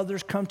help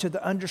others come to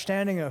the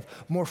understanding of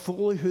more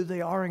fully who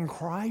they are in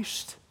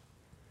Christ,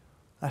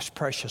 that's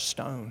precious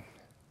stone.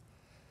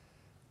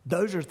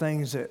 Those are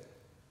things that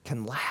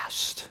can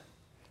last.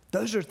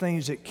 Those are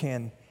things that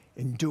can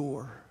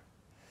endure.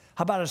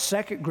 How about a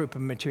second group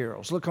of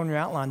materials? Look on your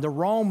outline. The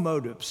wrong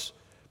motives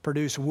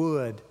produce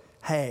wood,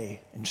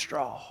 hay, and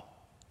straw.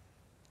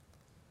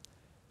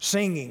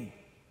 Singing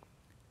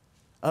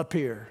up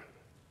here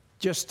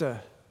just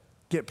to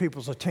get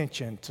people's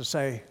attention, to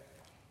say,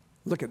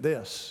 look at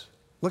this.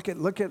 Look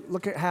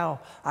at how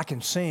I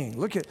can sing.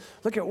 Look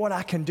at what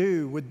I can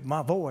do with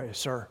my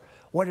voice, or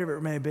whatever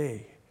it may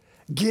be.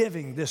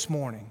 Giving this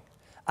morning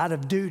out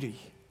of duty.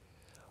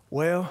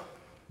 Well,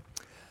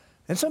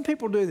 and some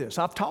people do this.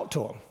 I've talked to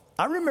them.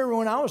 I remember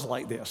when I was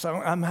like this.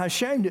 I'm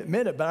ashamed to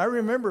admit it, but I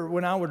remember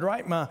when I would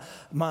write my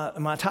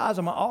tithes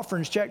and my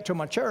offerings check to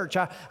my church,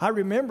 I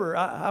remember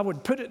I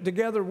would put it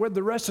together with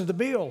the rest of the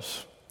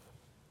bills.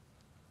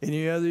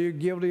 Any other you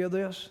guilty of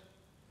this?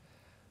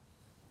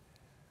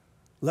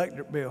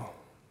 Electric bill.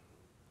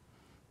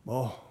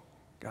 Oh,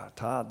 got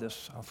to tithe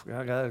this.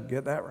 I got to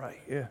get that right.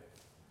 Yeah.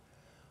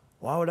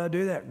 Why would I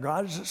do that?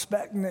 God is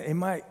expecting that He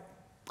might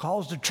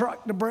cause the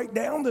truck to break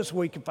down this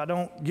week if I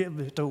don't give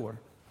it to her.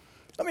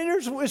 I mean,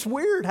 it's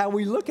weird how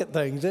we look at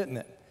things, isn't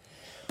it?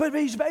 But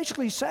he's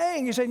basically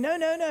saying, he's saying,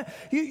 no,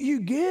 you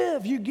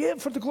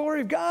give for the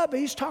glory of God, but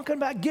he's talking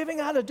about giving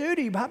out of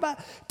duty. How about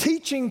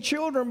teaching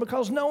children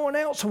because no one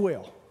else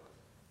will?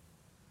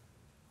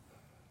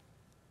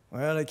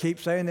 Well, they keep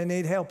saying they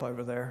need help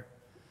over there.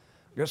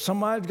 Guess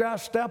somebody's got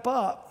to step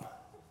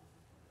up.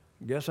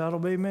 Guess that'll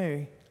be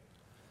me.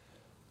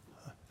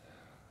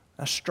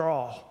 A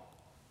straw.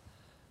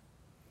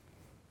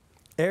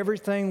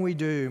 Everything we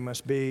do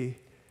must be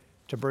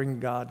to bring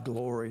God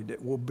glory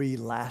that will be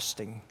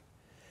lasting.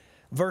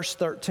 Verse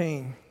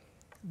 13,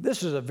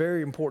 this is a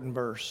very important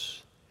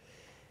verse.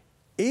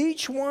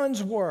 Each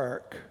one's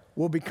work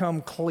will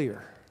become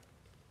clear.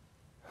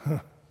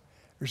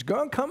 There's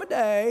going to come a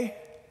day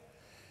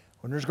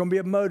when there's going to be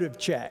a motive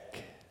check.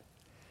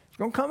 There's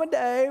going to come a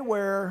day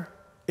where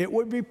it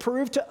would be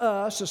proved to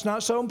us it's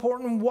not so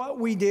important what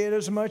we did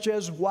as much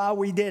as why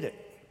we did it.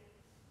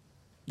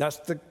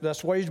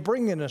 That's what he's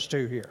bringing us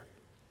to here.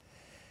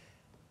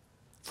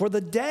 For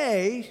the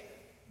day,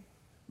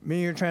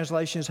 many of your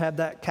translations have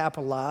that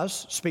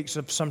capitalized, speaks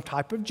of some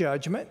type of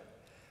judgment.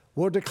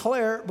 We'll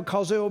declare it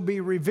because it will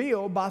be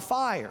revealed by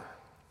fire.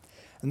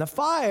 And the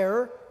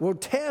fire will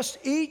test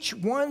each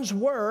one's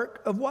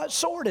work of what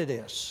sort it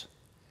is,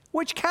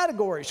 which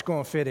category it's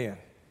going to fit in.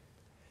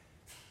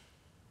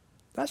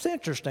 That's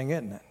interesting,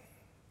 isn't it?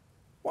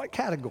 What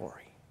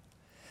category?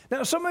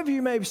 Now, some of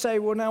you may say,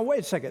 well, now, wait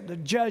a second, the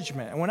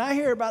judgment. And when I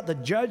hear about the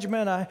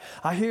judgment,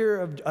 I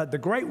hear of the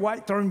great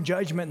white throne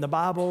judgment in the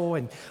Bible.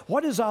 And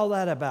what is all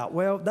that about?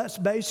 Well, that's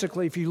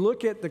basically, if you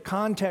look at the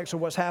context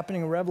of what's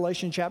happening in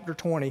Revelation chapter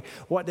 20,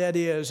 what that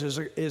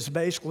is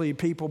basically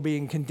people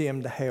being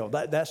condemned to hell.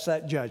 That's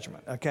that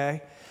judgment,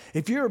 okay?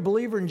 If you're a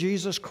believer in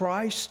Jesus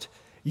Christ,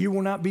 you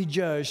will not be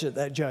judged at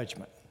that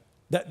judgment.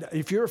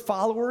 If you're a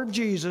follower of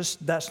Jesus,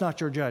 that's not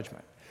your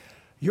judgment.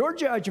 Your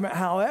judgment,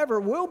 however,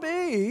 will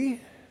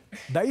be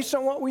based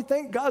on what we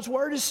think God's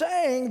Word is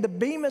saying, the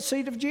bema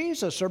seat of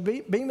Jesus or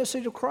bema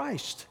seat of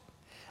Christ.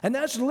 And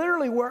that's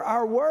literally where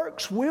our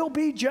works will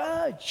be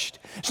judged.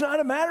 It's not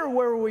a matter of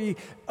where we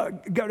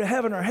go to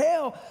heaven or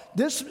hell.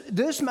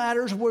 This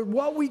matters with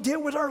what we did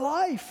with our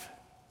life.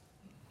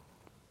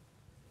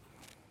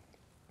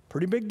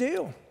 Pretty big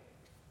deal.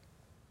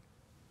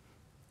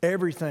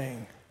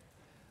 Everything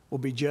will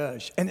be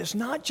judged. And it's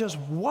not just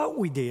what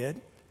we did.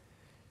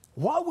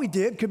 What we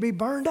did could be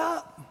burned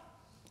up.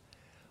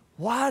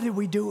 Why did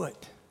we do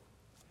it?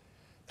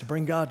 To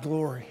bring God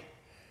glory.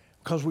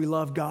 Because we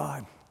love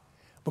God.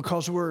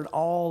 Because we're in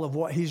awe of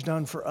what He's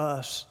done for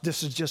us.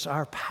 This is just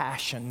our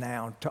passion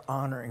now to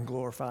honor and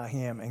glorify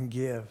Him and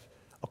give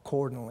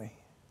accordingly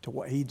to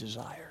what He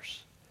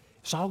desires.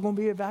 It's all going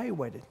to be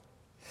evaluated.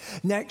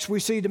 Next, we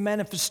see the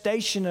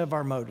manifestation of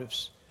our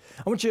motives.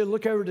 I want you to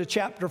look over to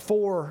chapter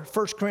 4,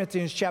 1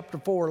 Corinthians chapter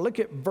 4. Look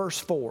at verse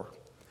 4.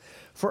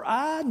 For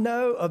I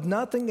know of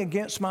nothing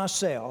against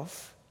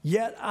myself,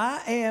 yet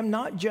I am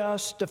not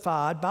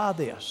justified by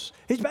this.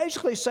 He's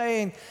basically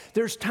saying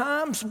there's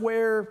times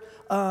where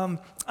I'm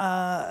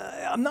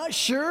not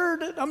sure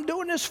that I'm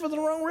doing this for the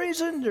wrong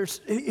reason.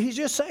 He's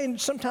just saying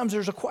sometimes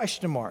there's a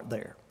question mark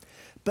there.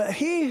 But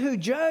he who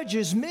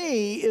judges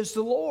me is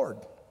the Lord.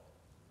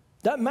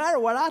 Doesn't matter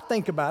what I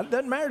think about it.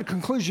 Doesn't matter the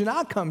conclusion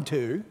I come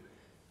to.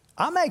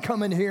 I may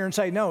come in here and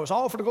say, no, it's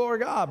all for the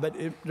glory of God, but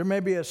there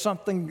may be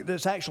something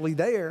that's actually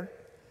there.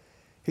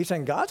 He's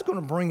saying God's going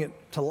to bring it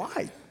to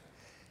light.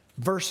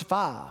 Verse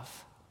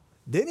 5,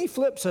 then he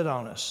flips it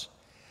on us.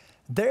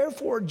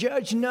 Therefore,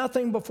 judge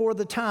nothing before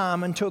the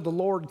time until the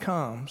Lord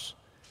comes,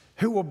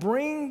 who will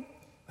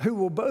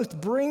both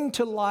bring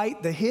to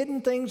light the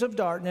hidden things of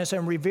darkness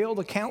and reveal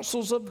the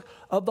counsels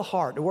of the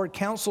heart. The word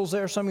counsels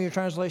there, some of your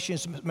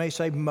translations may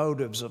say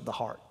motives of the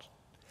heart.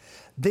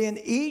 Then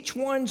each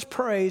one's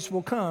praise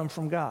will come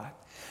from God.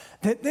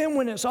 Then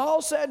when it's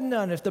all said and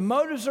done, if the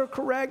motives are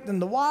correct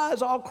and the why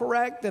is all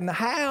correct and the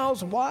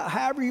hows, and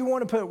however you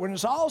want to put it, when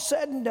it's all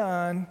said and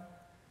done,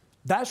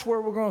 that's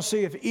where we're going to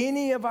see if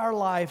any of our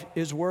life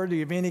is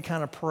worthy of any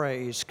kind of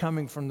praise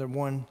coming from the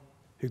one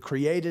who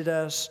created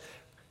us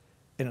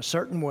in a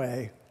certain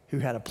way, who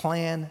had a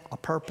plan, a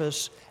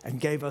purpose, and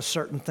gave us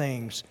certain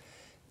things.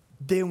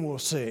 Then we'll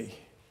see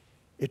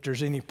if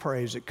there's any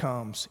praise that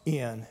comes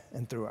in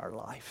and through our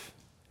life.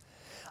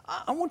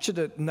 I want you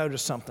to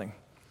notice something.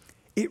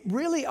 It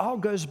really all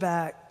goes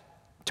back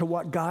to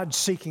what God's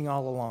seeking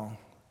all along,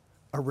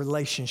 a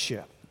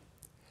relationship.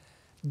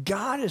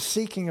 God is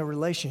seeking a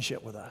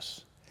relationship with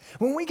us.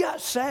 When we got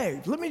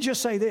saved, let me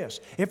just say this.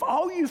 If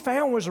all you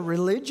found was a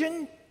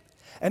religion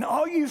and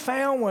all you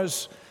found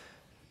was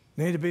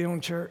need to be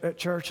at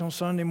church on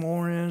Sunday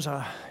mornings,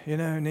 I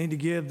need to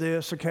give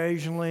this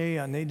occasionally,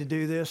 I need to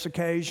do this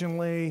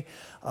occasionally,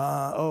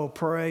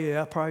 pray,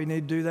 I probably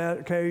need to do that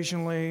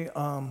occasionally.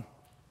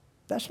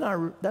 That's not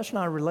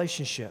a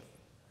relationship.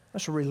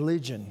 That's a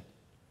religion.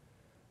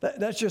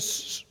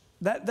 That's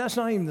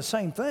not even the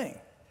same thing.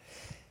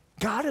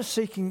 God is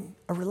seeking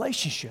a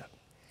relationship,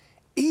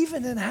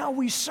 even in how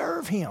we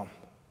serve Him.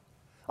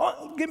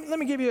 Let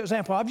me give you an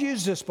example. I've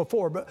used this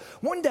before, but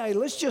one day,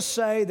 let's just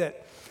say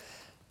that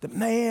that,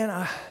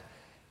 man,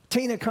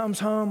 Tina comes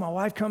home, my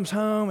wife comes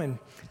home, and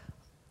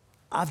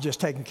I've just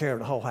taken care of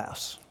the whole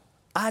house.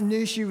 I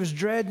knew she was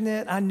dreading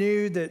it. I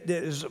knew that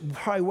it was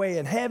probably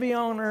weighing heavy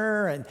on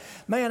her. And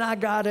man, I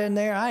got in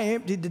there. I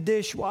emptied the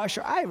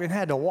dishwasher. I even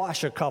had to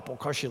wash a couple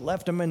because she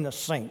left them in the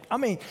sink. I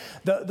mean,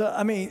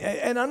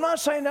 and I'm not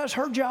saying that's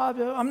her job.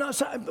 I'm not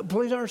saying,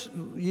 please,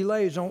 you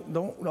ladies,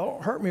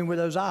 don't hurt me with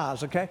those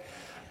eyes, okay?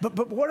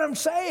 But what I'm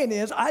saying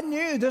is, I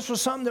knew this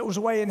was something that was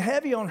weighing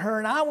heavy on her,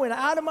 and I went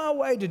out of my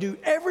way to do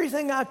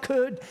everything I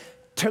could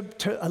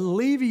to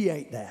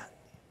alleviate that.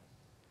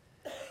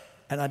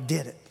 And I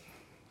did it.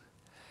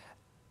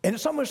 And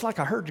it's almost like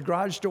I heard the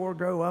garage door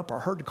go up or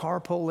heard the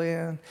car pull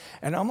in.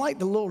 And I'm like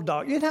the little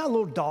dog. You know how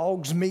little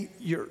dogs meet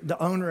the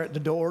owner at the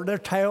door, their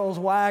tails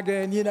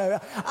wagging, you know.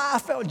 I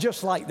felt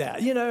just like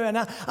that, you know. And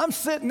I'm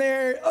sitting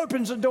there,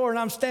 opens the door, and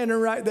I'm standing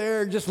right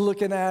there just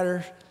looking at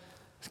her.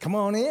 Come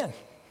on in. Let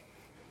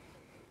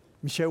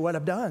me show you what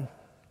I've done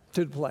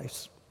to the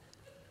place.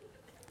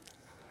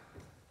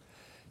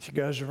 She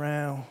goes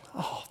around.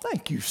 Oh,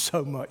 thank you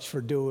so much for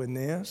doing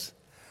this.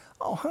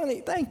 Oh, honey,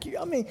 thank you.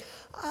 I mean,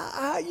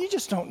 you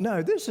just don't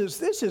know. This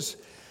is,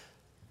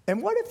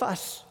 and what if I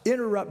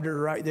interrupted her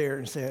right there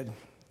and said,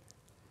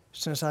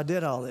 since I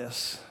did all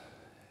this,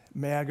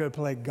 may I go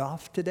play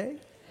golf today?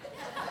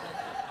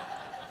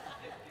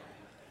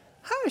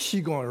 How is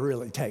she going to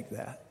really take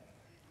that?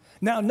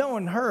 Now,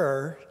 knowing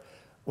her,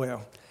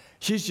 well,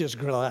 she's just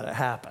glad it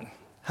happened.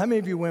 How many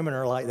of you women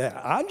are like that?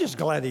 I'm just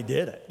glad he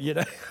did it, you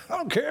know. I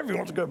don't care if he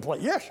wants to go play.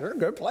 Yeah, sure,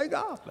 go play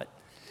golf. But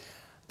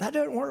that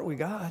doesn't work with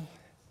God.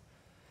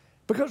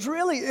 Because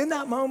really, in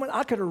that moment,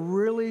 I could have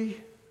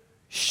really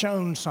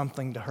shown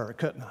something to her,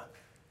 couldn't I?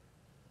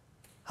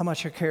 How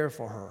much I care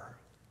for her.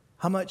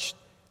 How much,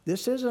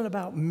 this isn't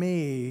about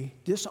me.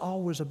 This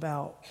all was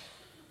about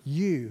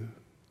you.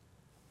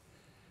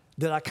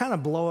 Did I kind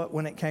of blow it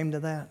when it came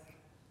to that?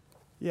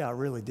 Yeah, I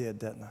really did,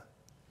 didn't I?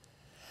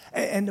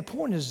 And the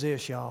point is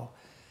this, y'all.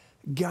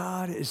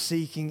 God is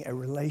seeking a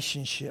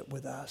relationship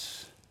with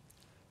us.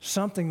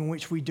 Something in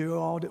which we do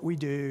all that we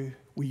do.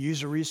 We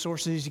use the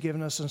resources He's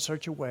given us in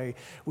such a way.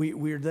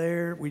 We're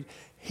there.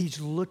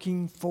 He's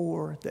looking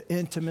for the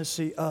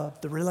intimacy of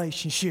the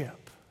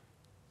relationship.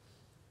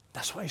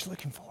 That's what He's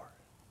looking for.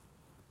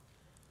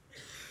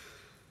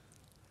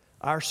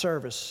 Our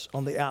service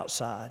on the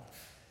outside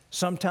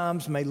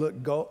sometimes may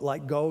look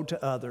like gold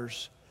to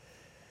others,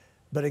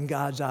 but in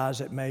God's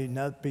eyes it may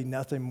not be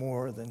nothing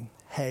more than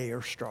hay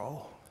or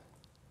straw.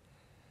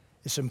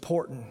 It's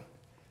important,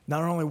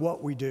 not only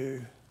what we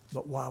do,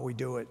 but why we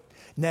do it.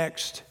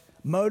 Next,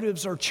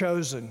 motives are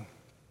chosen.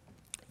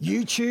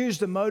 You choose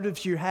the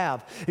motives you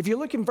have. If you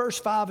look in verse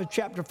 5 of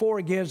chapter 4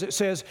 again, it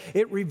says,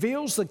 it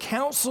reveals the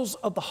counsels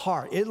of the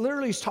heart. It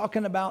literally is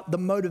talking about the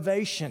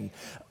motivations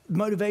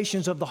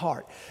of the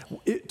heart.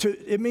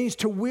 It means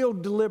to will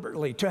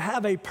deliberately, to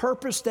have a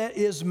purpose that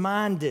is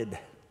minded.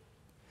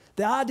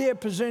 The idea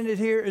presented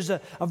here is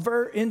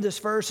in this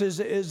verse is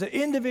the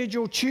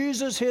individual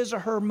chooses his or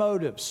her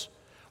motives.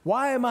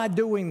 Why am I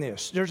doing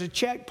this? There's a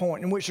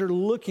checkpoint in which you're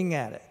looking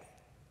at it.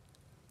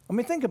 I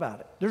mean, think about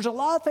it. There's a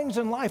lot of things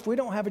in life we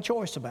don't have a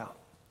choice about.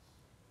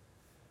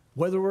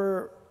 Whether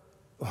we're,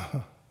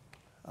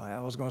 I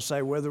was going to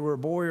say whether we're a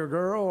boy or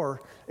girl,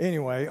 or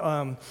anyway,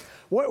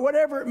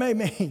 whatever it may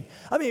mean.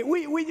 I mean,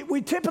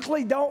 we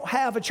typically don't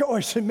have a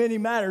choice in many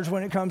matters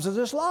when it comes to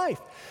this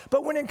life.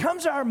 But when it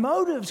comes to our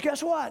motives,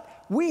 guess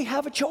what? We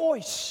have a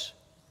choice.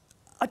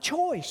 A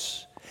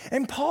choice.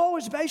 And Paul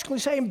is basically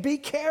saying, be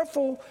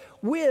careful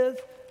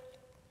with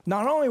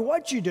not only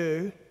what you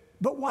do,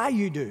 but why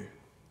you do.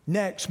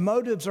 Next,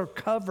 motives are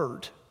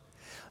covered.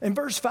 In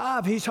verse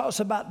 5, he talks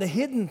about the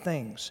hidden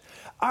things.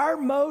 Our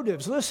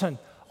motives, listen,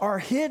 are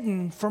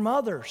hidden from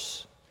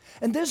others.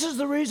 And this is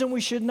the reason we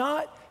should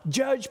not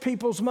judge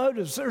people's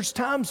motives. There's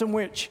times in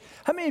which,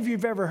 how many of you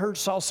have ever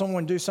saw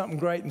someone do something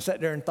great and sat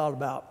there and thought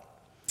about,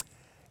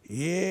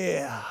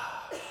 yeah,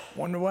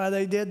 wonder why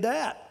they did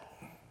that?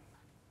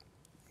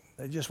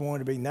 They just wanted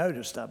to be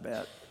noticed, I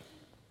bet.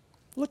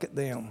 Look at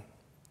them.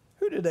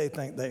 Who do they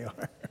think they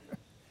are?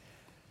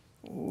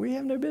 We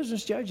have no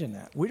business judging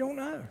that. We don't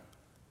know.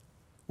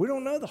 We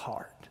don't know the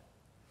heart.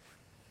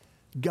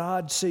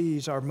 God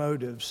sees our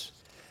motives,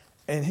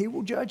 and He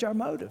will judge our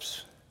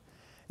motives.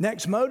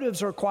 Next,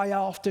 motives are quite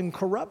often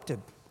corrupted.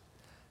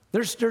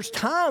 There's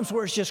times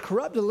where it's just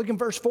corrupted. Look in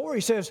verse 4.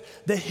 He says,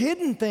 the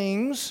hidden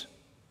things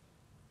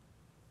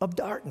of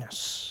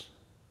darkness.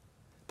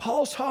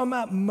 Paul's talking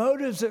about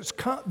motives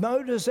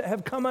that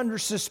have come under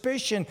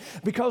suspicion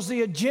because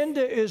the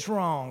agenda is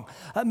wrong.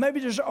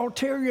 Maybe there's an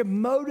ulterior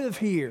motive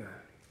here.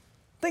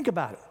 Think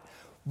about it.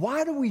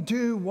 Why do we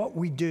do what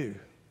we do?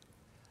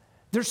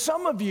 There's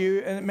some of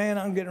you, and man,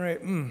 I'm getting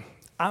ready.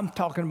 I'm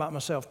talking about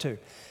myself too.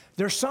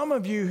 There's some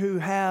of you who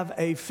have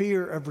a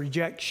fear of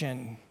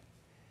rejection.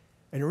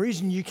 And the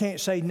reason you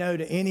can't say no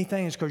to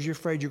anything is because you're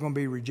afraid you're going to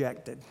be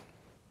rejected.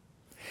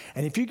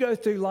 And if you go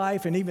through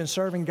life and even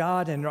serving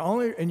God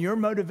and your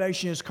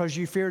motivation is because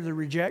you fear the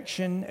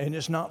rejection and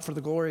it's not for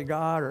the glory of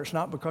God or it's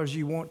not because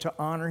you want to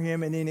honor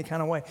Him in any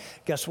kind of way,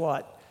 guess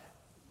what?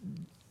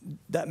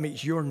 that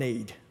meets your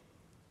need.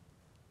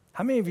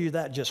 How many of you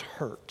that just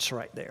hurts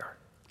right there?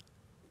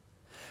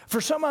 For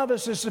some of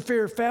us, it's the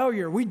fear of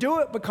failure. We do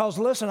it because,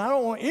 listen, I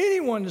don't want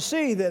anyone to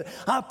see that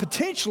I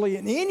potentially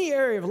in any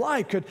area of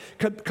life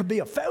could be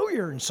a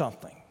failure in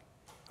something.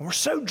 And we're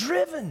so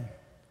driven.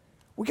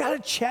 We got to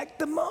check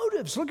the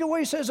motives. Look at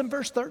what he says in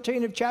verse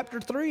 13 of chapter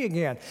 3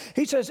 again.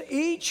 He says,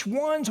 each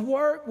one's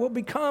work will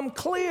become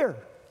clear.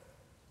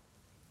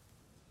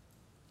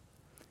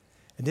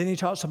 And then he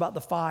talks about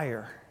the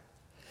fire.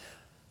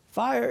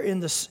 Fire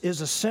is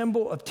a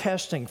symbol of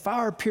testing.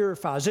 Fire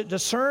purifies. It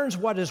discerns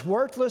what is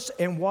worthless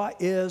and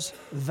what is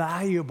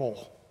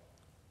valuable.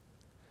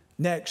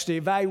 Next, the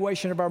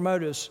evaluation of our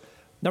motives.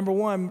 Number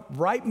one,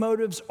 right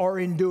motives are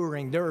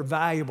enduring. They're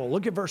valuable.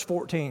 Look at verse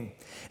 14.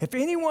 If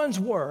anyone's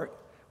work,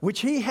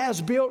 which he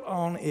has built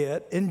on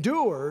it,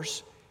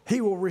 endures, he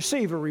will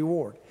receive a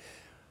reward.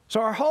 So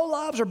our whole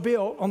lives are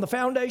built on the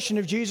foundation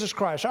of Jesus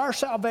Christ. Our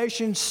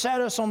salvation set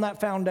us on that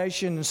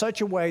foundation in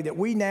such a way that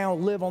we now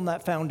live on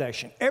that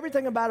foundation.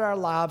 Everything about our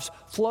lives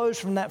flows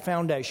from that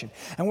foundation.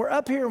 And we're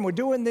up here and we're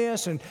doing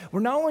this, and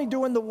we're not only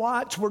doing the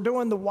what's, we're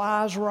doing the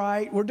why's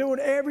right. We're doing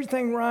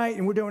everything right,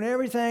 and we're doing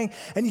everything.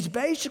 And he's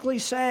basically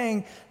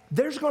saying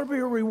there's going to be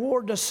a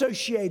reward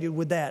associated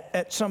with that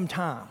at some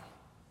time.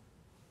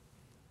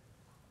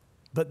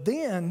 But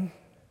then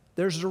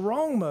there's the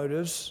wrong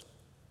motives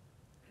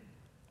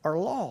are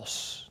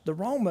lost. The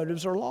wrong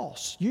motives are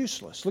lost,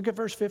 useless. Look at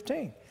verse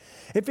 15.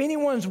 If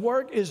anyone's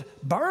work is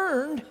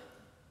burned,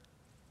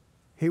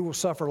 he will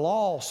suffer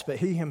loss, but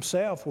he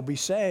himself will be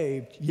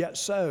saved, yet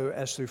so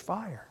as through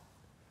fire.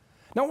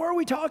 Now, what are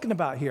we talking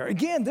about here?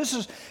 Again, this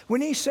is,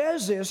 when he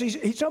says this, he's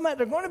talking about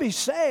they're going to be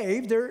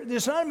saved.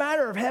 It's not a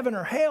matter of heaven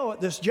or hell at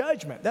this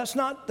judgment. That's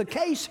not the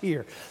case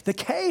here. The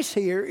case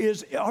here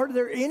is, are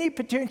there any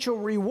potential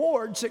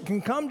rewards that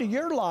can come to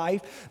your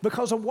life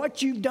because of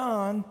what you've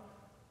done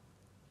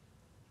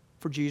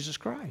for Jesus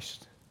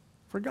Christ,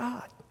 for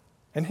God,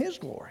 and His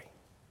glory?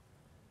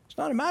 It's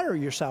not a matter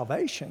of your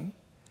salvation,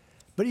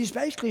 but he's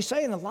basically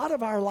saying a lot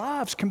of our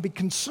lives can be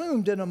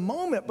consumed in a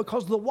moment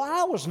because the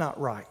why was not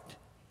right.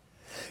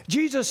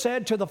 Jesus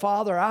said to the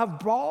Father, I've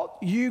brought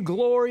you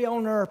glory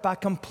on earth by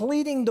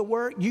completing the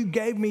work you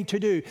gave me to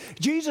do.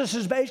 Jesus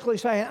is basically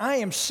saying, I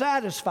am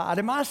satisfied,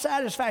 and my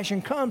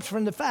satisfaction comes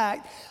from the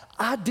fact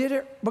I did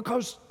it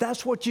because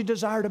that's what you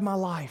desired of my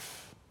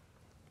life.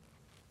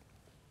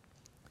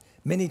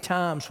 Many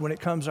times when it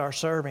comes to our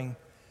serving,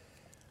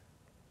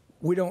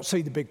 we don't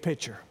see the big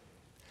picture.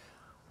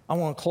 I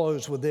want to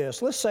close with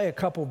this. Let's say a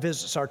couple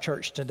visits our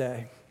church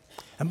today.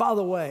 And by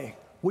the way,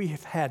 we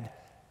have had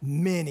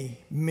many,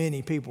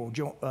 many people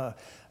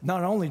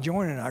not only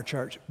joining our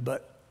church,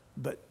 but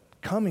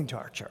coming to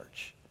our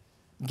church.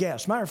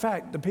 Guests. Matter of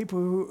fact, the people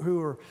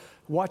who are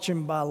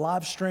watching by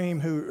live stream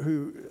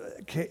who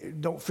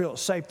don't feel it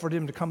safe for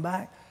them to come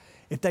back,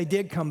 if they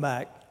did come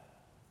back,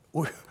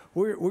 we're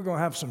going to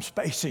have some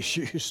space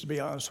issues, to be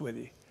honest with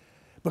you,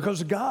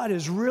 because God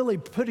is really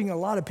putting a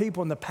lot of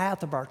people in the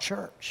path of our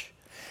church.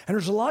 And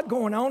there's a lot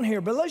going on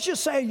here, but let's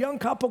just say a young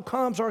couple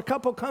comes, or a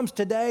couple comes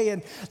today,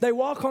 and they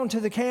walk onto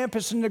the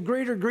campus, and the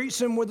greeter greets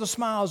them with a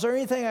smile. Is there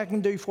anything I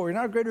can do for you? And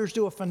our greeters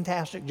do a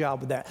fantastic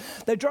job with that.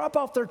 They drop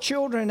off their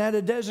children at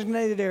a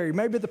designated area,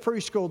 maybe the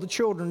preschool, the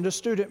children, the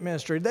student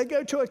ministry. They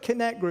go to a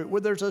connect group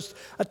where there's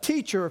a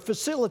teacher, a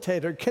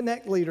facilitator,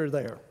 connect leader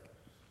there.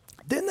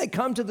 Then they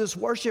come to this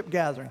worship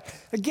gathering.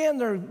 Again,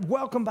 they're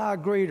welcomed by a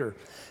greeter.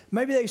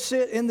 Maybe they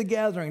sit in the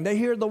gathering. They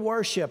hear the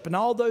worship and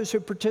all those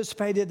who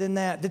participated in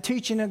that, the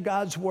teaching of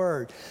God's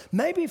word.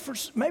 Maybe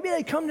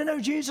they come to know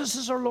Jesus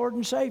as our Lord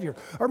and Savior.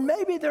 Or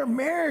maybe their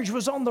marriage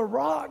was on the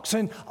rocks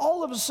and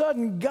all of a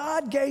sudden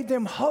God gave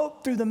them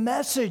hope through the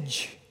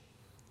message.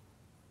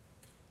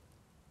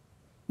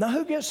 Now,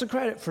 who gets the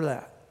credit for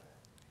that?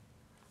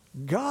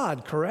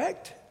 God,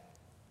 correct?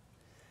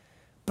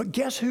 But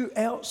guess who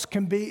else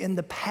can be in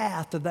the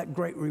path of that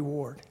great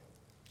reward?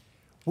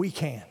 We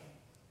can.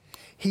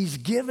 He's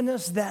given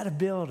us that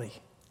ability.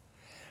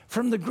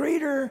 From the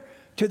greeter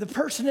to the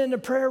person in the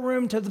prayer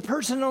room, to the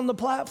person on the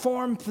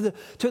platform,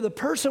 to the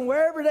person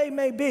wherever they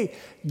may be,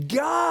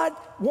 God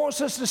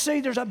wants us to see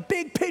there's a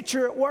big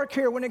picture at work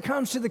here when it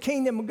comes to the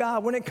kingdom of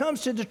God, when it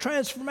comes to the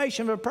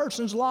transformation of a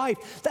person's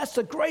life. That's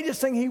the greatest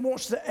thing He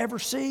wants to ever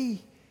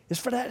see, is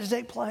for that to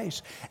take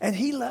place. And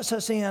He lets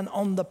us in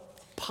on the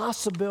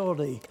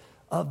possibility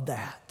of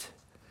that.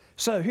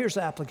 So here's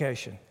the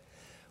application.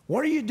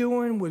 What are you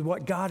doing with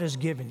what God has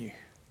given you?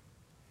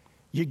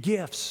 Your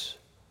gifts,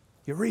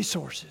 your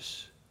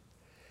resources.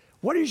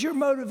 What is your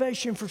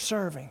motivation for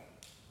serving?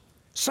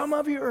 Some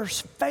of you are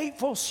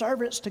faithful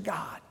servants to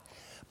God,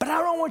 but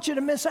I don't want you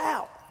to miss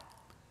out.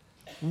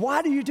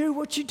 Why do you do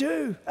what you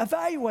do?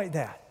 Evaluate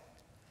that.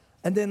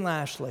 And then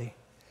lastly,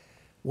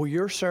 will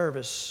your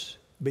service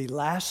be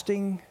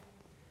lasting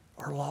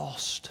or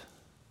lost?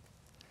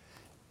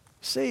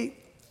 See,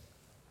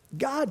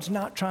 God's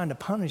not trying to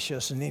punish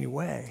us in any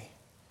way.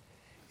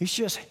 It's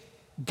just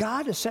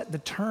God has set the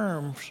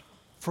terms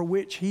for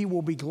which He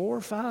will be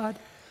glorified,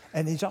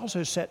 and He's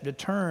also set the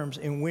terms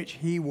in which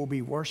He will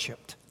be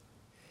worshiped.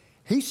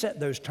 He set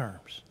those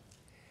terms.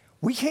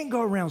 We can't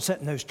go around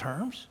setting those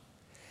terms.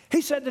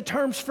 He set the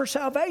terms for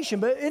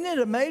salvation. But isn't it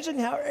amazing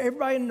how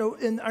everybody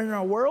in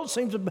our world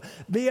seems to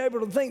be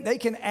able to think they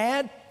can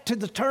add to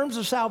the terms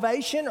of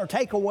salvation or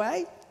take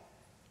away?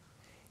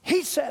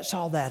 He sets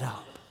all that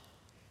up.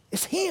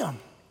 It's Him.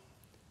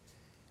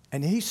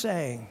 And He's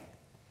saying,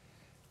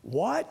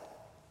 what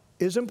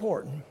is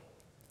important?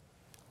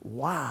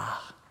 Why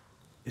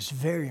is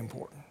very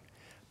important.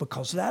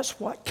 Because that's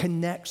what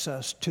connects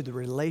us to the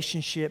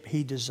relationship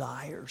He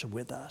desires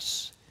with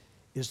us,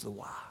 is the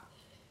why.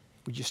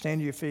 Would you stand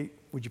to your feet?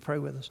 Would you pray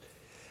with us?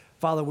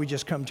 Father, we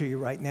just come to you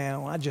right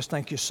now. I just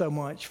thank you so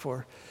much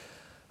for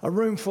a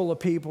room full of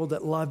people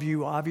that love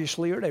you,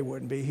 obviously, or they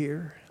wouldn't be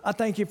here. I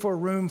thank you for a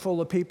room full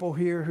of people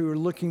here who are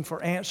looking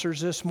for answers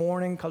this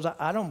morning, because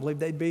I don't believe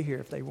they'd be here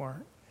if they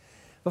weren't.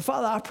 But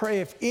Father, I pray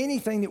if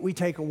anything that we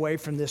take away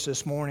from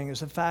this morning is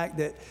the fact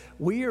that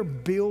we are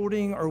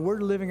building, or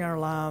we're living our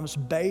lives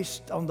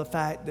based on the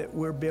fact that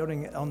we're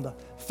building it on the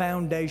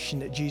foundation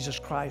that Jesus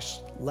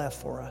Christ left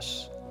for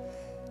us.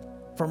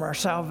 From our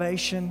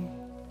salvation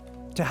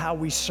to how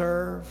we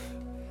serve,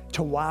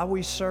 to why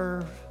we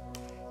serve,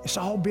 it's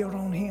all built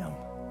on Him.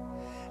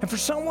 And for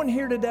someone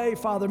here today,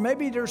 Father,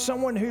 maybe there's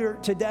someone here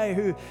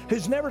today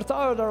who's never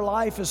thought of their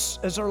life as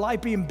their life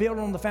being built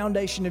on the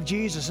foundation of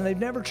Jesus, and they've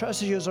never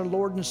trusted you as their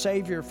Lord and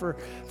Savior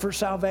for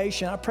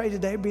salvation. I pray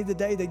today be the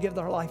day they give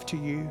their life to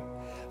you.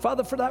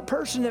 Father, for that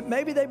person that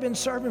maybe they've been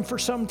serving for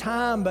some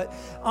time, but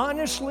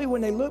honestly, when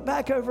they look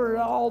back over it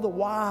all,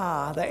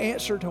 the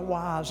answer to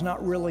why is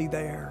not really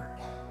there.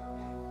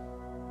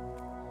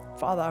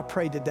 Father, I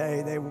pray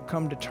today they will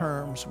come to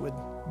terms with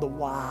the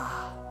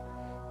why.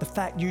 The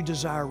fact you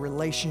desire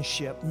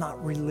relationship,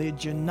 not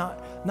religion,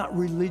 not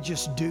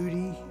religious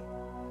duty,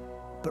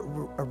 but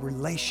a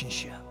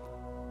relationship.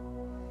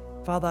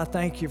 Father, I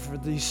thank you for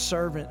these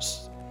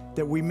servants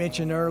that we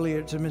mentioned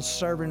earlier that have been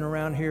serving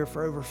around here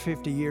for over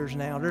 50 years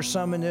now. There's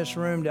some in this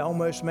room that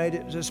almost made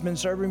it, that's been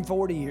serving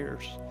 40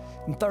 years,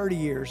 and 30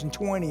 years, and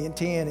 20, and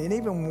 10, and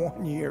even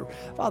 1 year.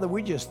 Father,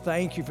 we just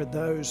thank you for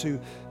those who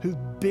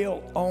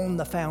built on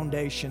the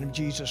foundation of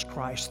Jesus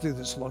Christ through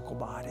this local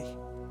body.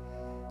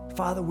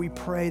 Father, we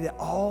pray that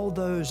all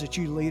those that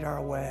you lead our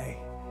way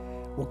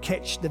will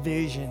catch the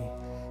vision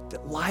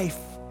that life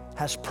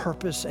has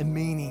purpose and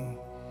meaning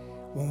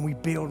when we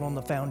build on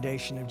the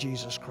foundation of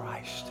Jesus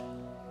Christ,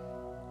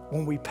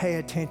 when we pay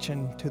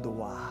attention to the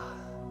why.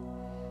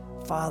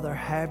 Father,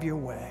 have your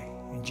way.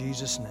 In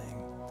Jesus'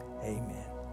 name, amen.